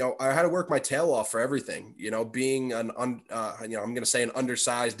I had to work my tail off for everything. Being I'm going to say an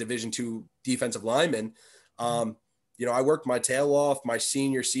undersized Division II defensive lineman. I worked my tail off my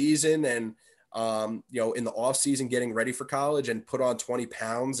senior season, and in the off season getting ready for college, and put on 20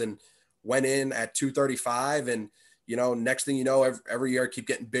 pounds and went in at 235. And, next thing you know, every year I keep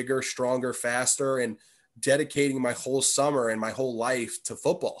getting bigger, stronger, faster, and dedicating my whole summer and my whole life to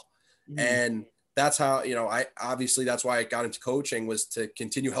football. Mm-hmm. And that's how, that's why I got into coaching, was to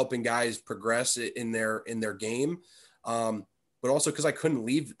continue helping guys progress in their game. But also because I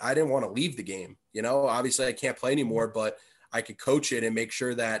didn't want to leave the game. Obviously I can't play anymore, but I could coach it and make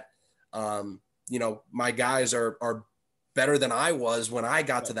sure that, my guys are better than I was when I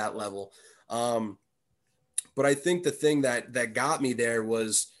got to that level. But I think the thing that got me there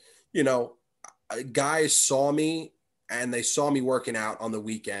was, guys saw me, and they saw me working out on the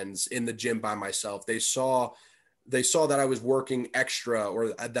weekends in the gym by myself. They saw that I was working extra, or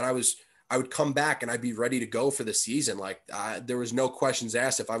that I would come back and I'd be ready to go for the season. Like there was no questions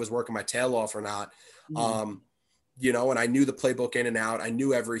asked if I was working my tail off or not. Mm-hmm. And I knew the playbook in and out. I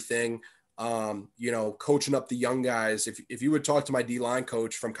knew everything. Coaching up the young guys. If you would talk to my D-line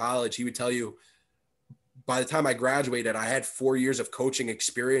coach from college, he would tell you by the time I graduated, I had 4 years of coaching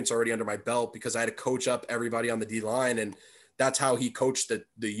experience already under my belt, because I had to coach up everybody on the D-line. And that's how he coached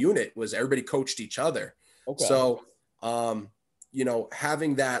the unit, was everybody coached each other. Okay. So,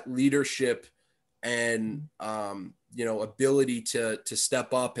 having that leadership and, ability to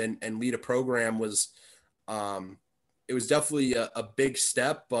step up and lead a program was, it was definitely a big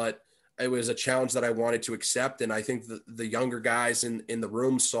step, but it was a challenge that I wanted to accept. And I think the younger guys in the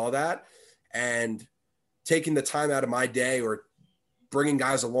room saw that, and taking the time out of my day, or bringing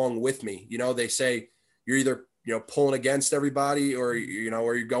guys along with me. They say you're either, pulling against everybody, or, or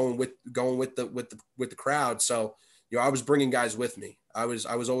you're going with the crowd. So, I was bringing guys with me. I was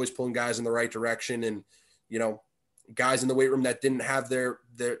always pulling guys in the right direction, and, guys in the weight room that didn't have their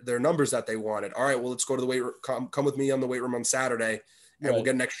numbers that they wanted. All right, well, let's go to the weight room. Come with me on the weight room on Saturday, and we'll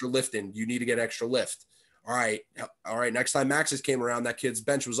get an extra lift in. You need to get extra lift. All right. Next time Max's came around, that kid's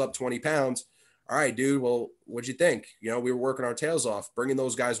bench was up 20 pounds. All right, dude. Well, what'd you think? We were working our tails off, bringing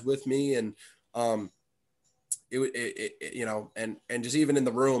those guys with me. And, and just even in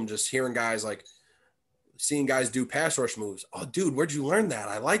the room, just hearing guys, like seeing guys do pass rush moves. Oh, dude, where'd you learn that?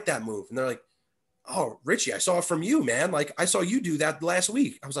 I like that move. And they're like, oh, Richie, I saw it from you, man. Like, I saw you do that last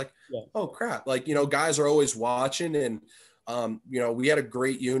week. I was like, oh crap. Like, guys are always watching, and, we had a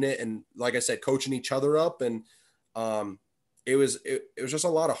great unit, and like I said, coaching each other up. And, it was just a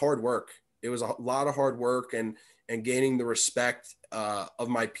lot of hard work. It was a lot of hard work, and gaining the respect, of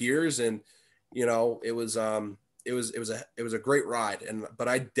my peers. And, it was a great ride. But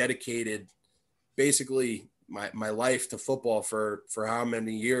I dedicated basically my life to football for how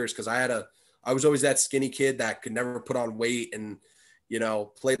many years? 'Cause I was always that skinny kid that could never put on weight, and,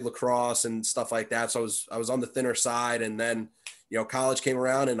 played lacrosse and stuff like that. So I was on the thinner side. And then, college came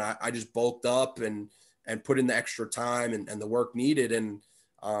around, and I just bulked up and put in the extra time and the work needed. And,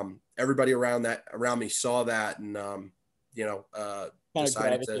 everybody around me saw that, and,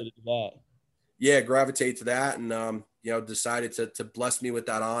 decided to that. Yeah, gravitate to that. And, decided to bless me with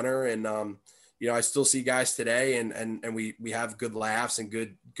that honor. And, I still see guys today, and we have good laughs and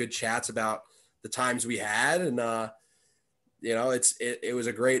good chats about the times we had. And, it was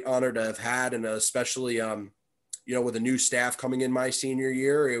a great honor to have had. And especially, with a new staff coming in my senior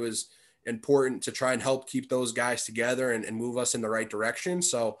year, it was important to try and help keep those guys together and move us in the right direction.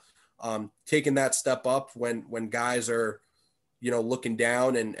 So, taking that step up when guys are, looking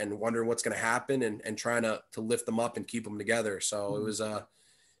down and wondering what's going to happen and trying to lift them up and keep them together. So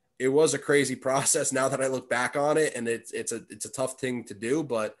it was a crazy process now that I look back on it, and it's a tough thing to do,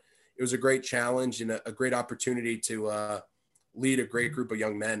 but it was a great challenge and a great opportunity to lead a great group of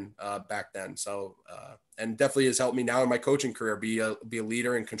young men back then. So, and definitely has helped me now in my coaching career, be a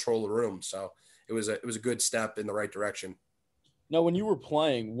leader and control the room. So it was a good step in the right direction. Now, when you were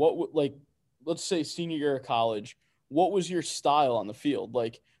playing, let's say senior year of college, what was your style on the field?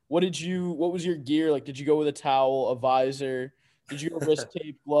 Like, what was your gear? Like, did you go with a towel, a visor? Did you go wrist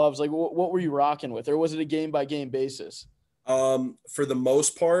tape, gloves? Like, what were you rocking with? Or was it a game by game basis? For the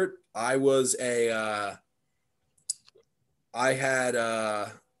most part, I was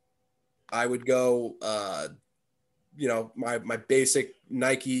I would go, my basic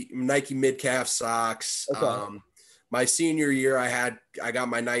Nike mid-calf socks. Okay. My senior year, I got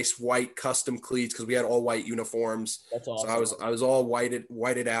my nice white custom cleats because we had all white uniforms. That's awesome. So I was all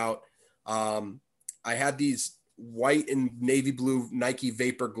whited out. I had these white and navy blue Nike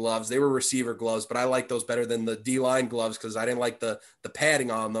Vapor gloves. They were receiver gloves, but I like those better than the D-line gloves because I didn't like the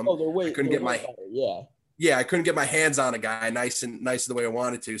padding on them. Oh, they're way. I couldn't get my better. Yeah. Yeah, I couldn't get my hands on a guy nice the way I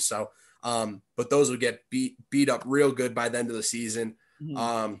wanted to. So, but those would get beat up real good by the end of the season.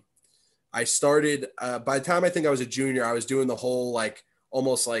 Mm-hmm. I started by the time I think I was a junior, I was doing the whole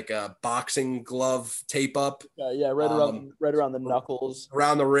almost like a boxing glove tape up. Right around the knuckles.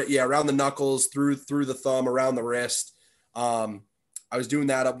 Around the knuckles, through the thumb, around the wrist. I was doing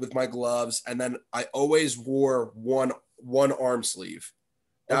that up with my gloves, and then I always wore one arm sleeve.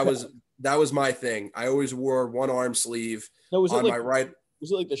 That was my thing. I always wore one arm sleeve on my right.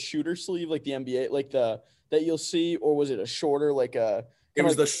 Was it like the shooter sleeve, like the NBA, like that you'll see, or was it a shorter, like a? It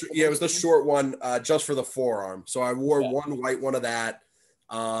was the short one, just for the forearm. So I wore one white one of that,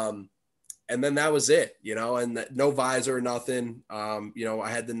 and then that was it, and no visor, nothing. I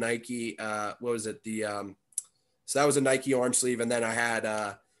had the Nike. What was it? So that was a Nike arm sleeve, and then I had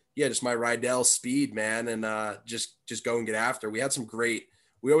just my Rydell Speed, man, and just go and get after. We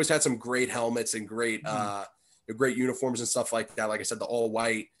always had some great helmets and great great uniforms and stuff like that. Like I said, the all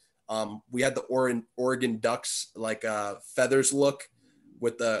white. We had the Oregon Ducks feathers look.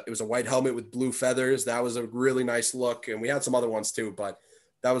 It was a white helmet with blue feathers. That was a really nice look. And we had some other ones too, but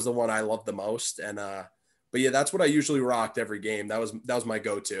that was the one I loved the most. And, but yeah, that's what I usually rocked every game. That was my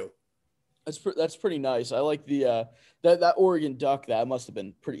go-to. That's pretty nice. I like the, that Oregon Duck. That must've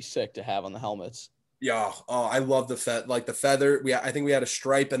been pretty sick to have on the helmets. Yeah. Oh, I love the feather. I think we had a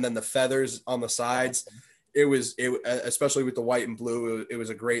stripe and then the feathers on the sides. It especially with the white and blue, it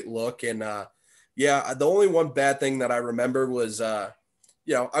was a great look. And, the only one bad thing that I remember was, I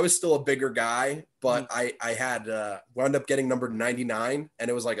was still a bigger guy, but I had wound up getting number 99, and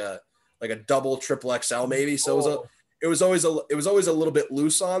it was like a double triple XL maybe. So it was always a little bit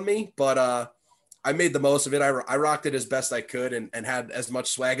loose on me, but I made the most of it. I rocked it as best I could and had as much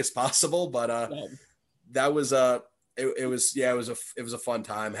swag as possible. But that was it was a fun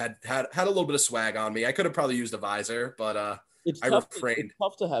time. Had a little bit of swag on me. I could have probably used a visor, but It's tough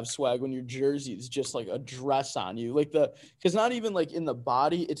to have swag when your jersey is just like a dress on you, because not even like in the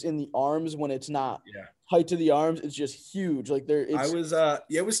body, it's in the arms. When it's not tight to the arms, it's just huge. Like there, it was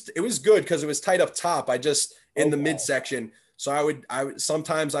good because it was tight up top. I just in the midsection, so I would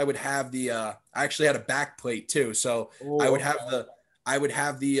sometimes I would have the I actually had a back plate too, so I would have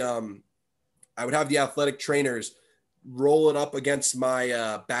the athletic trainers roll it up against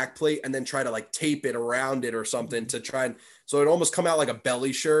my back plate and then try to tape it around it or something to try and so it almost come out like a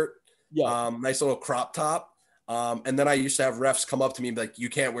belly shirt. Nice little crop top. And then I used to have refs come up to me and be like, you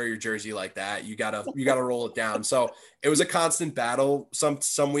can't wear your jersey like that. You gotta roll it down. So it was a constant battle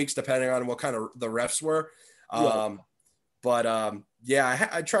some weeks, depending on what kind of the refs were. I had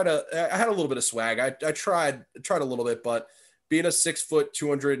a little bit of swag. I tried a little bit, but being a 6 foot,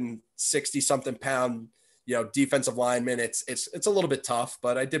 260 something pound, defensive lineman, it's a little bit tough,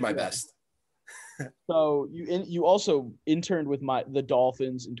 but I did my best. So you also interned with the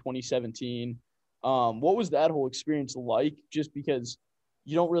Dolphins in 2017. What was that whole experience like? Just because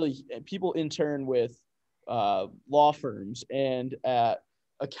people intern with law firms and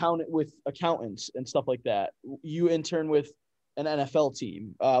with accountants and stuff like that. You intern with an NFL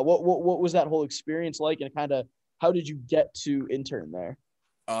team. What was that whole experience like, and kind of how did you get to intern there?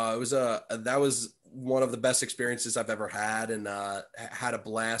 That was one of the best experiences I've ever had, and had a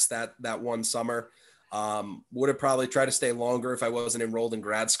blast that one summer. Would have probably tried to stay longer if I wasn't enrolled in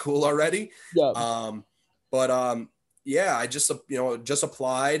grad school already. I just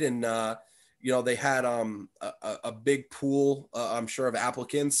applied, and they had a big pool, I'm sure, of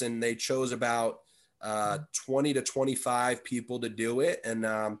applicants, and they chose about 20 to 25 people to do it. And,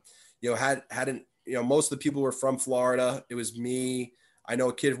 hadn't, most of the people were from Florida. It was me. I know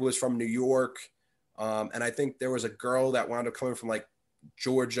a kid who was from New York. And I think there was a girl that wound up coming from like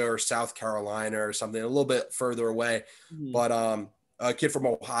Georgia or South Carolina or something a little bit further away, but a kid from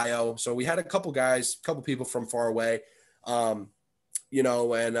Ohio. So we had a couple people from far away, and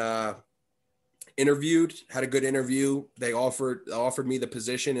interviewed, had a good interview. They offered me the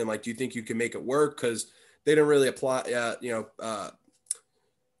position and like, do you think you can make it work? Because they didn't really apply,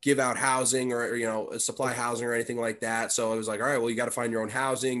 give out housing or, supply housing or anything like that. So I was like, all right, well, you got to find your own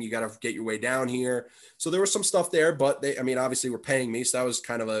housing. You got to get your way down here. So there was some stuff there, but obviously we're paying me. So that was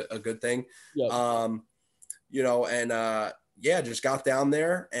kind of a good thing. Yep. Just got down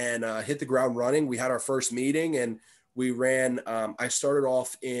there and hit the ground running. We had our first meeting and we ran, I started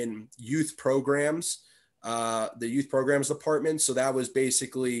off in youth programs, the youth programs department. So that was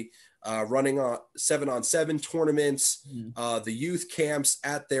basically running 7-on-7 tournaments, the youth camps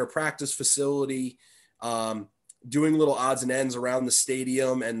at their practice facility, doing little odds and ends around the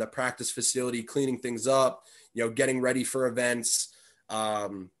stadium and the practice facility, cleaning things up, getting ready for events,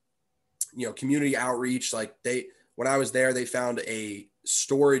 community outreach. Like when I was there, they found a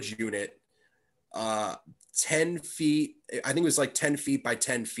storage unit, 10 feet, I think it was like 10 feet by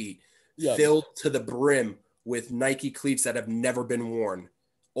 10 feet, filled to the brim with Nike cleats that have never been worn,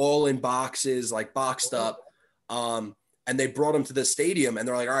 all in boxes, like boxed up. And they brought them to the stadium and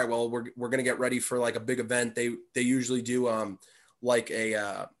they're like, all right, well, we're going to get ready for like a big event. They usually do like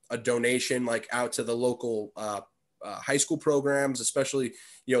a donation, like out to the local high school programs, especially,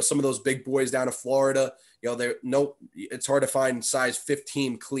 some of those big boys down in Florida, it's hard to find size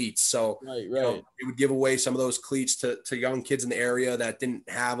 15 cleats. So right. They would give away some of those cleats to young kids in the area that didn't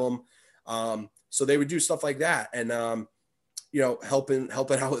have them. So they would do stuff like that. And, helping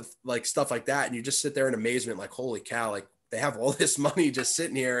out with like stuff like that. And you just sit there in amazement, like, holy cow, like they have all this money just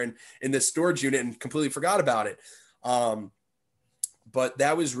sitting here and in this storage unit and completely forgot about it. But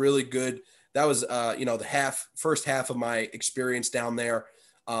that was really good. That was, the first half of my experience down there.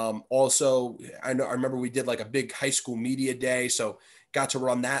 Also, I remember we did like a big high school media day. So got to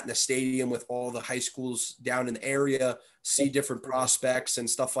run that in the stadium with all the high schools down in the area, see different prospects and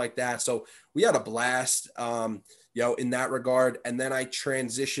stuff like that. So we had a blast, in that regard. And then I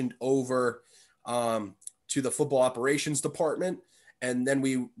transitioned over to the football operations department. And then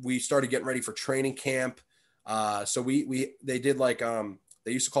we started getting ready for training camp. So they did like,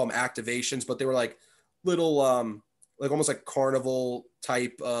 they used to call them activations, but they were like little, like almost like carnival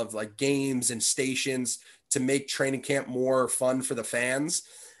type of like games and stations to make training camp more fun for the fans.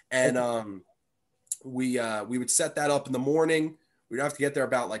 And we would set that up in the morning. We'd have to get there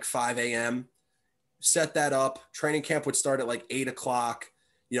about like 5 a.m., set that up. Training camp would start at like 8 o'clock,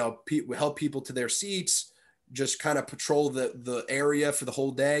 we help people to their seats, just kind of patrol the area for the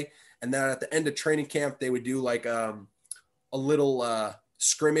whole day. And then at the end of training camp, they would do like a little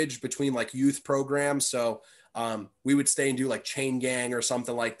scrimmage between like youth programs. So we would stay and do like chain gang or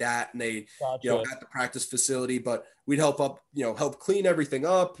something like that. And they, Gotcha. At the practice facility, but we'd help clean everything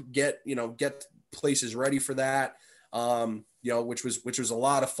up, get places ready for that. Which was a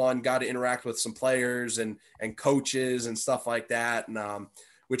lot of fun. Got to interact with some players and coaches and stuff like that. And,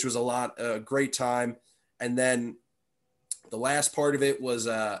 which was a great time. And then the last part of it was,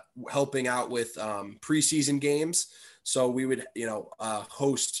 helping out with, preseason games. So we would,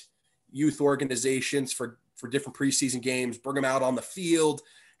 host youth organizations for different preseason games, bring them out on the field,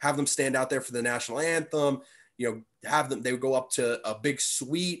 have them stand out there for the national anthem, they would go up to a big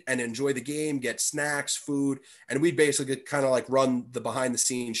suite and enjoy the game, get snacks, food. And we'd basically kind of like run the behind the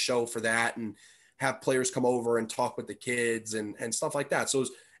scenes show for that and have players come over and talk with the kids and stuff like that. So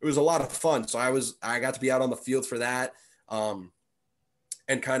it was a lot of fun. So I got to be out on the field for that.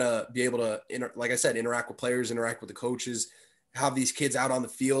 And kind of be able to, like I said, interact with players, interact with the coaches, have these kids out on the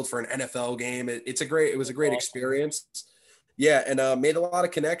field for an NFL game. It was a great experience. Yeah. And made a lot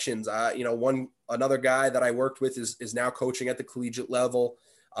of connections. Another guy that I worked with is now coaching at the collegiate level.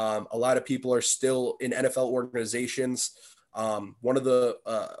 A lot of people are still in NFL organizations. One of the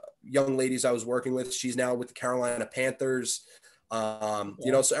young ladies I was working with, she's now with the Carolina Panthers.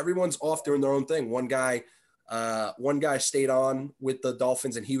 So everyone's off doing their own thing. One guy stayed on with the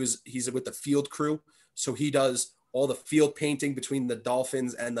Dolphins and he's with the field crew. So he does all the field painting between the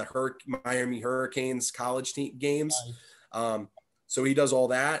Dolphins and the Miami Hurricanes college team games. Nice. So he does all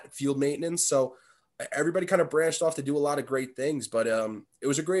that field maintenance. So everybody kind of branched off to do a lot of great things, but it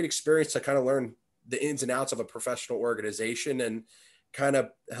was a great experience to kind of learn the ins and outs of a professional organization and kind of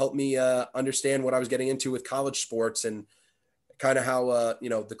help me understand what I was getting into with college sports and kind of how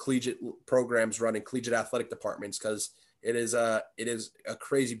the collegiate programs run in collegiate athletic departments, because it is a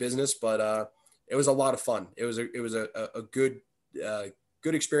crazy business, but it was a lot of fun. It was a good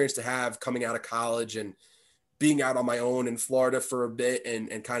experience to have coming out of college and being out on my own in Florida for a bit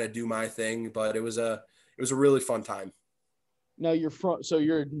and kind of do my thing. But it was a really fun time. Now you're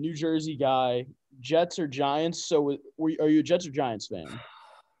a New Jersey guy, Jets or Giants. So are you a Jets or Giants fan?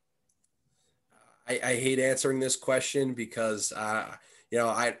 I hate answering this question because,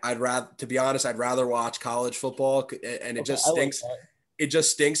 I'd rather, to be honest, I'd rather watch college football, and it just stinks. It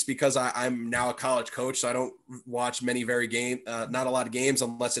just stinks because I'm now a college coach, so I don't watch not a lot of games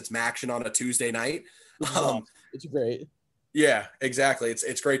unless it's Maction on a Tuesday night. It's great. Yeah, exactly.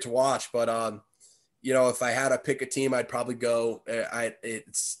 It's great to watch, but if I had to pick a team, I'd probably go.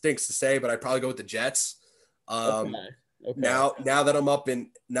 It stinks to say, but I'd probably go with the Jets. Okay. Now that I'm up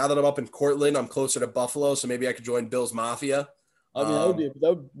in Cortland, I'm closer to Buffalo, so maybe I could join Bill's Mafia. I mean, that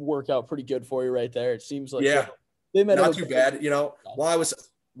would work out pretty good for you right there. It seems like they might not too bad. While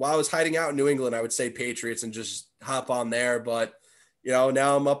I was hiding out in New England, I would say Patriots and just hop on there. But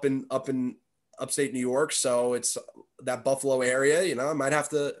now I'm up in upstate New York, so it's that Buffalo area. I might have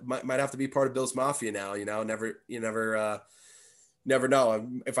to be part of Bill's Mafia now. Never know.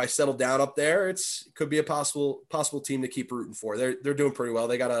 If I settle down up there, it could be a possible team to keep rooting for. They're doing pretty well.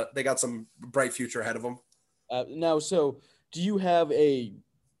 They got some bright future ahead of them. Now, so do you have a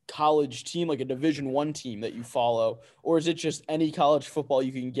college team, like a Division I team that you follow, or is it just any college football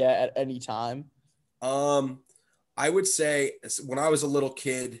you can get at any time? I would say when I was a little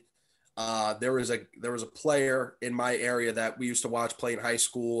kid, there was a player in my area that we used to watch play in high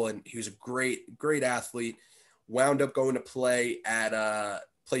school, and he was a great athlete. Wound up going to play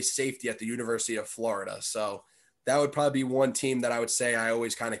safety at the University of Florida. So that would probably be one team that I would say I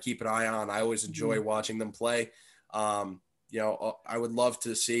always kind of keep an eye on. I always enjoy watching them play. I would love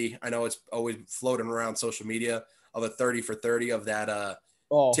to see, I know it's always floating around social media, of a 30 for 30 of that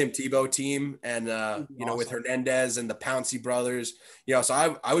Tim Tebow team. And, awesome. With Hernandez and the Pouncey brothers,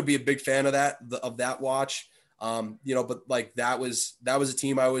 so I would be a big fan of that watch. But like that was a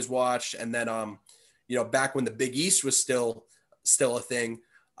team I always watched. And then, back when the Big East was still a thing,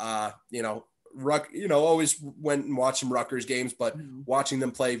 always went and watched some Rutgers games, but watching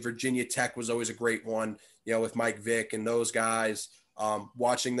them play Virginia Tech was always a great one, with Mike Vick and those guys.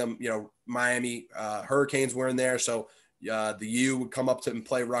 Watching them, Miami Hurricanes were in there. So the U would come up to and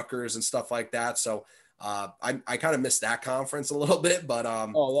play Rutgers and stuff like that. So I kind of missed that conference a little bit, but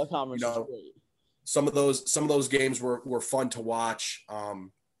that conference is great. Some of those games were fun to watch.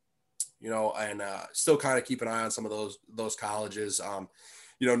 And still kind of keep an eye on some of those colleges.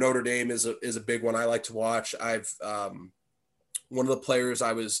 Notre Dame is a big one I like to watch. I've one of the players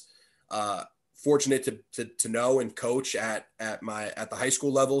I was fortunate to know and coach at the high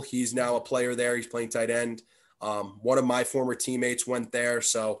school level. He's now a player there. He's playing tight end. One of my former teammates went there,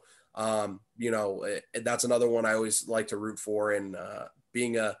 so that's another one I always like to root for. And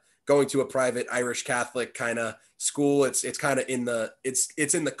going to a private Irish Catholic kind of school, it's kind of in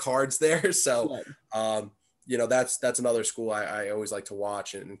the cards there. So, that's another school I always like to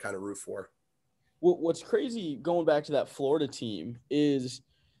watch and kind of root for. What's crazy going back to that Florida team is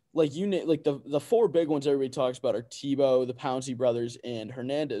like the four big ones everybody talks about are Tebow, the Pouncey brothers, and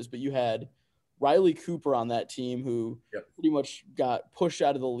Hernandez. But you had Riley Cooper on that team who pretty much got pushed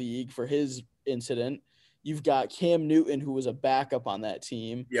out of the league for his incident. You've got Cam Newton, who was a backup on that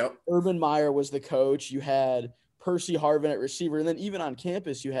team. Yep. Urban Meyer was the coach. You had Percy Harvin at receiver. And then even on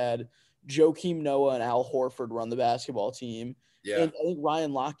campus, you had Joakim Noah and Al Horford run the basketball team. Yeah. And I think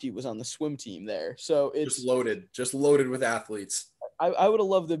Ryan Lochte was on the swim team there. So it's just loaded with athletes. I would have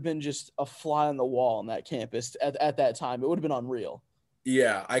loved to have been just a fly on the wall on that campus at that time. It would have been unreal.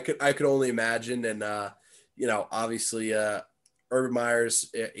 Yeah, I could only imagine. And, obviously, Urban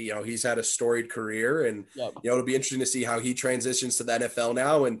Meyer's, he's had a storied career, and it'll be interesting to see how he transitions to the NFL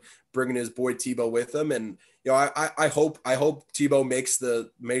now and bringing his boy Tebow with him. And I hope Tebow makes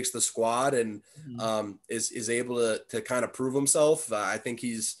the squad and is able to kind of prove himself. I think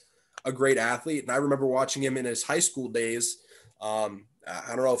he's a great athlete, and I remember watching him in his high school days. I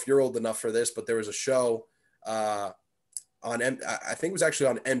don't know if you're old enough for this, but there was a show I think it was actually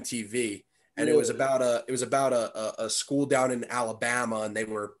on MTV. And it was about a school down in Alabama, and they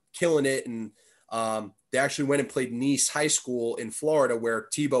were killing it. And they actually went and played Nice High School in Florida, where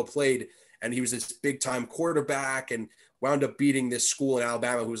Tebow played, and he was this big time quarterback, and wound up beating this school in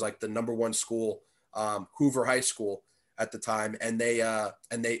Alabama, who was like the number one school, Hoover High School at the time. And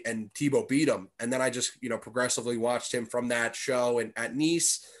Tebow beat him. And then I just progressively watched him from that show and at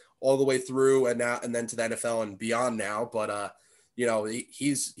Nice all the way through, and then to the NFL and beyond now. But you know,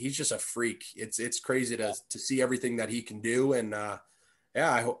 he's just a freak. It's crazy to see everything that he can do. And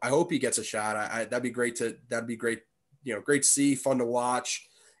I hope he gets a shot. That'd be great. You know, great to see, fun to watch.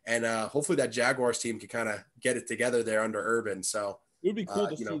 And hopefully that Jaguars team can kind of get it together there under Urban. So it would be cool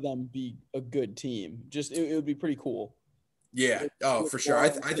to see them be a good team. Just it would be pretty cool. Yeah. Oh, for sure. I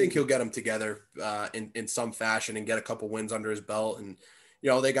think he'll get them together in some fashion and get a couple wins under his belt. And you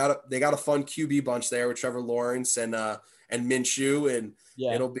know, they got a fun QB bunch there with Trevor Lawrence and Minshew, and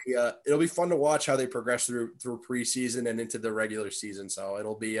it'll be fun to watch how they progress through preseason and into the regular season. So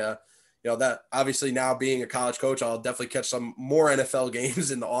it'll be you know, that obviously now being a college coach, I'll definitely catch some more NFL games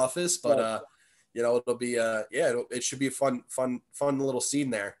in the office, but you know, it'll be it should be a fun little scene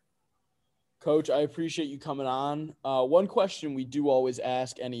there. Coach, I appreciate you coming on. One question we do always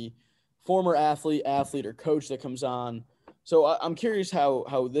ask any former athlete or coach that comes on. So I'm curious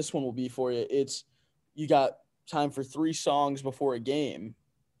how this one will be for you. You got time for 3 songs before a game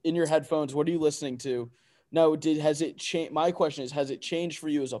in your headphones. What are you listening to? No, has it changed? My question is, has it changed for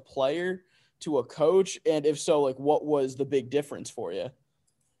you as a player to a coach? And if so, like, what was the big difference for you?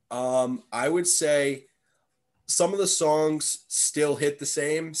 I would say some of the songs still hit the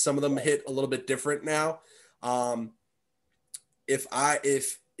same. Some of them hit a little bit different now.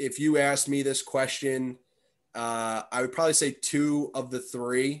 If you asked me this question, I would probably say 2 of the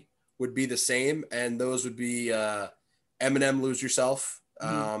 3 would be the same, and those would be Eminem, "Lose Yourself."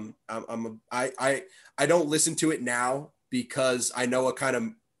 I don't listen to it now because I know what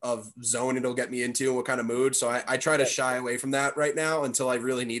kind of zone it'll get me into and what kind of mood. So I try to shy away from that right now until I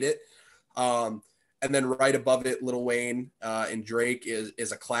really need it. And then right above it, Lil Wayne and Drake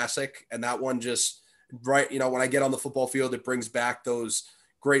is a classic. And that one just right, you know, when I get on the football field, it brings back those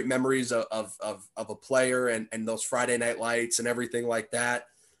great memories of a player and those Friday night lights and everything like that.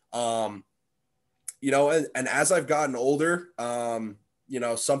 You know, and as I've gotten older, you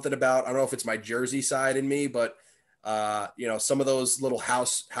know, something about, I don't know if it's my Jersey side in me, but you know, some of those little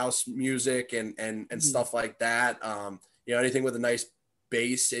house music and stuff like that. You know, anything with a nice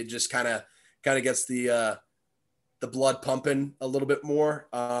bass, it just kind of gets the blood pumping a little bit more.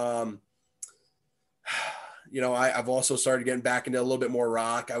 You know, I've also started getting back into a little bit more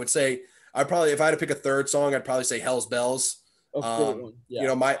rock. I would say if I had to pick a third song, I'd probably say Hell's Bells. You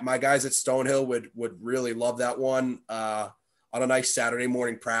know, my guys at Stonehill would really love that one. On a nice Saturday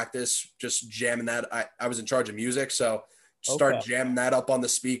morning practice, just jamming that. I was in charge of music, so start jamming that up on the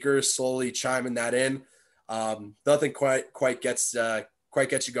speakers, slowly chiming that in. Nothing quite gets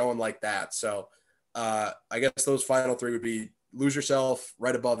you going like that. So I guess those final 3 would be Lose Yourself,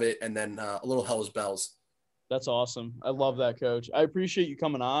 right above it, and then a little Hell's Bells. That's awesome. I love that, Coach. I appreciate you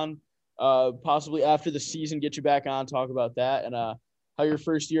coming on. Possibly after the season, get you back on, talk about that, and how your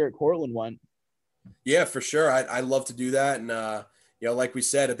first year at Cortland went. Yeah, for sure. I'd love to do that. And, you know, like we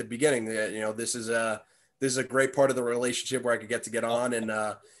said at the beginning, you know, this is a great part of the relationship where I could get on and,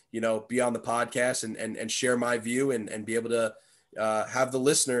 you know, be on the podcast and share my view and be able to have the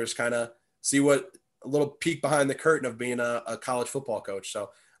listeners kind of see what a little peek behind the curtain of being a college football coach.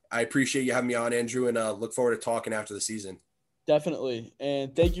 So I appreciate you having me on, Andrew, and look forward to talking after the season. Definitely.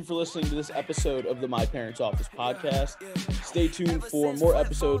 And thank you for listening to this episode of the My Parents Office podcast. Stay tuned for more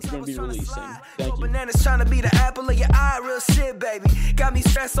episodes we're going to be releasing. Thank you. Bananas trying to be the apple of your eye, real shit, baby. Got me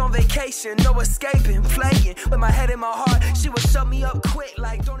stressed on vacation, no escaping, playing with my head in my heart. She would shut me up quick,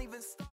 like don't even stop.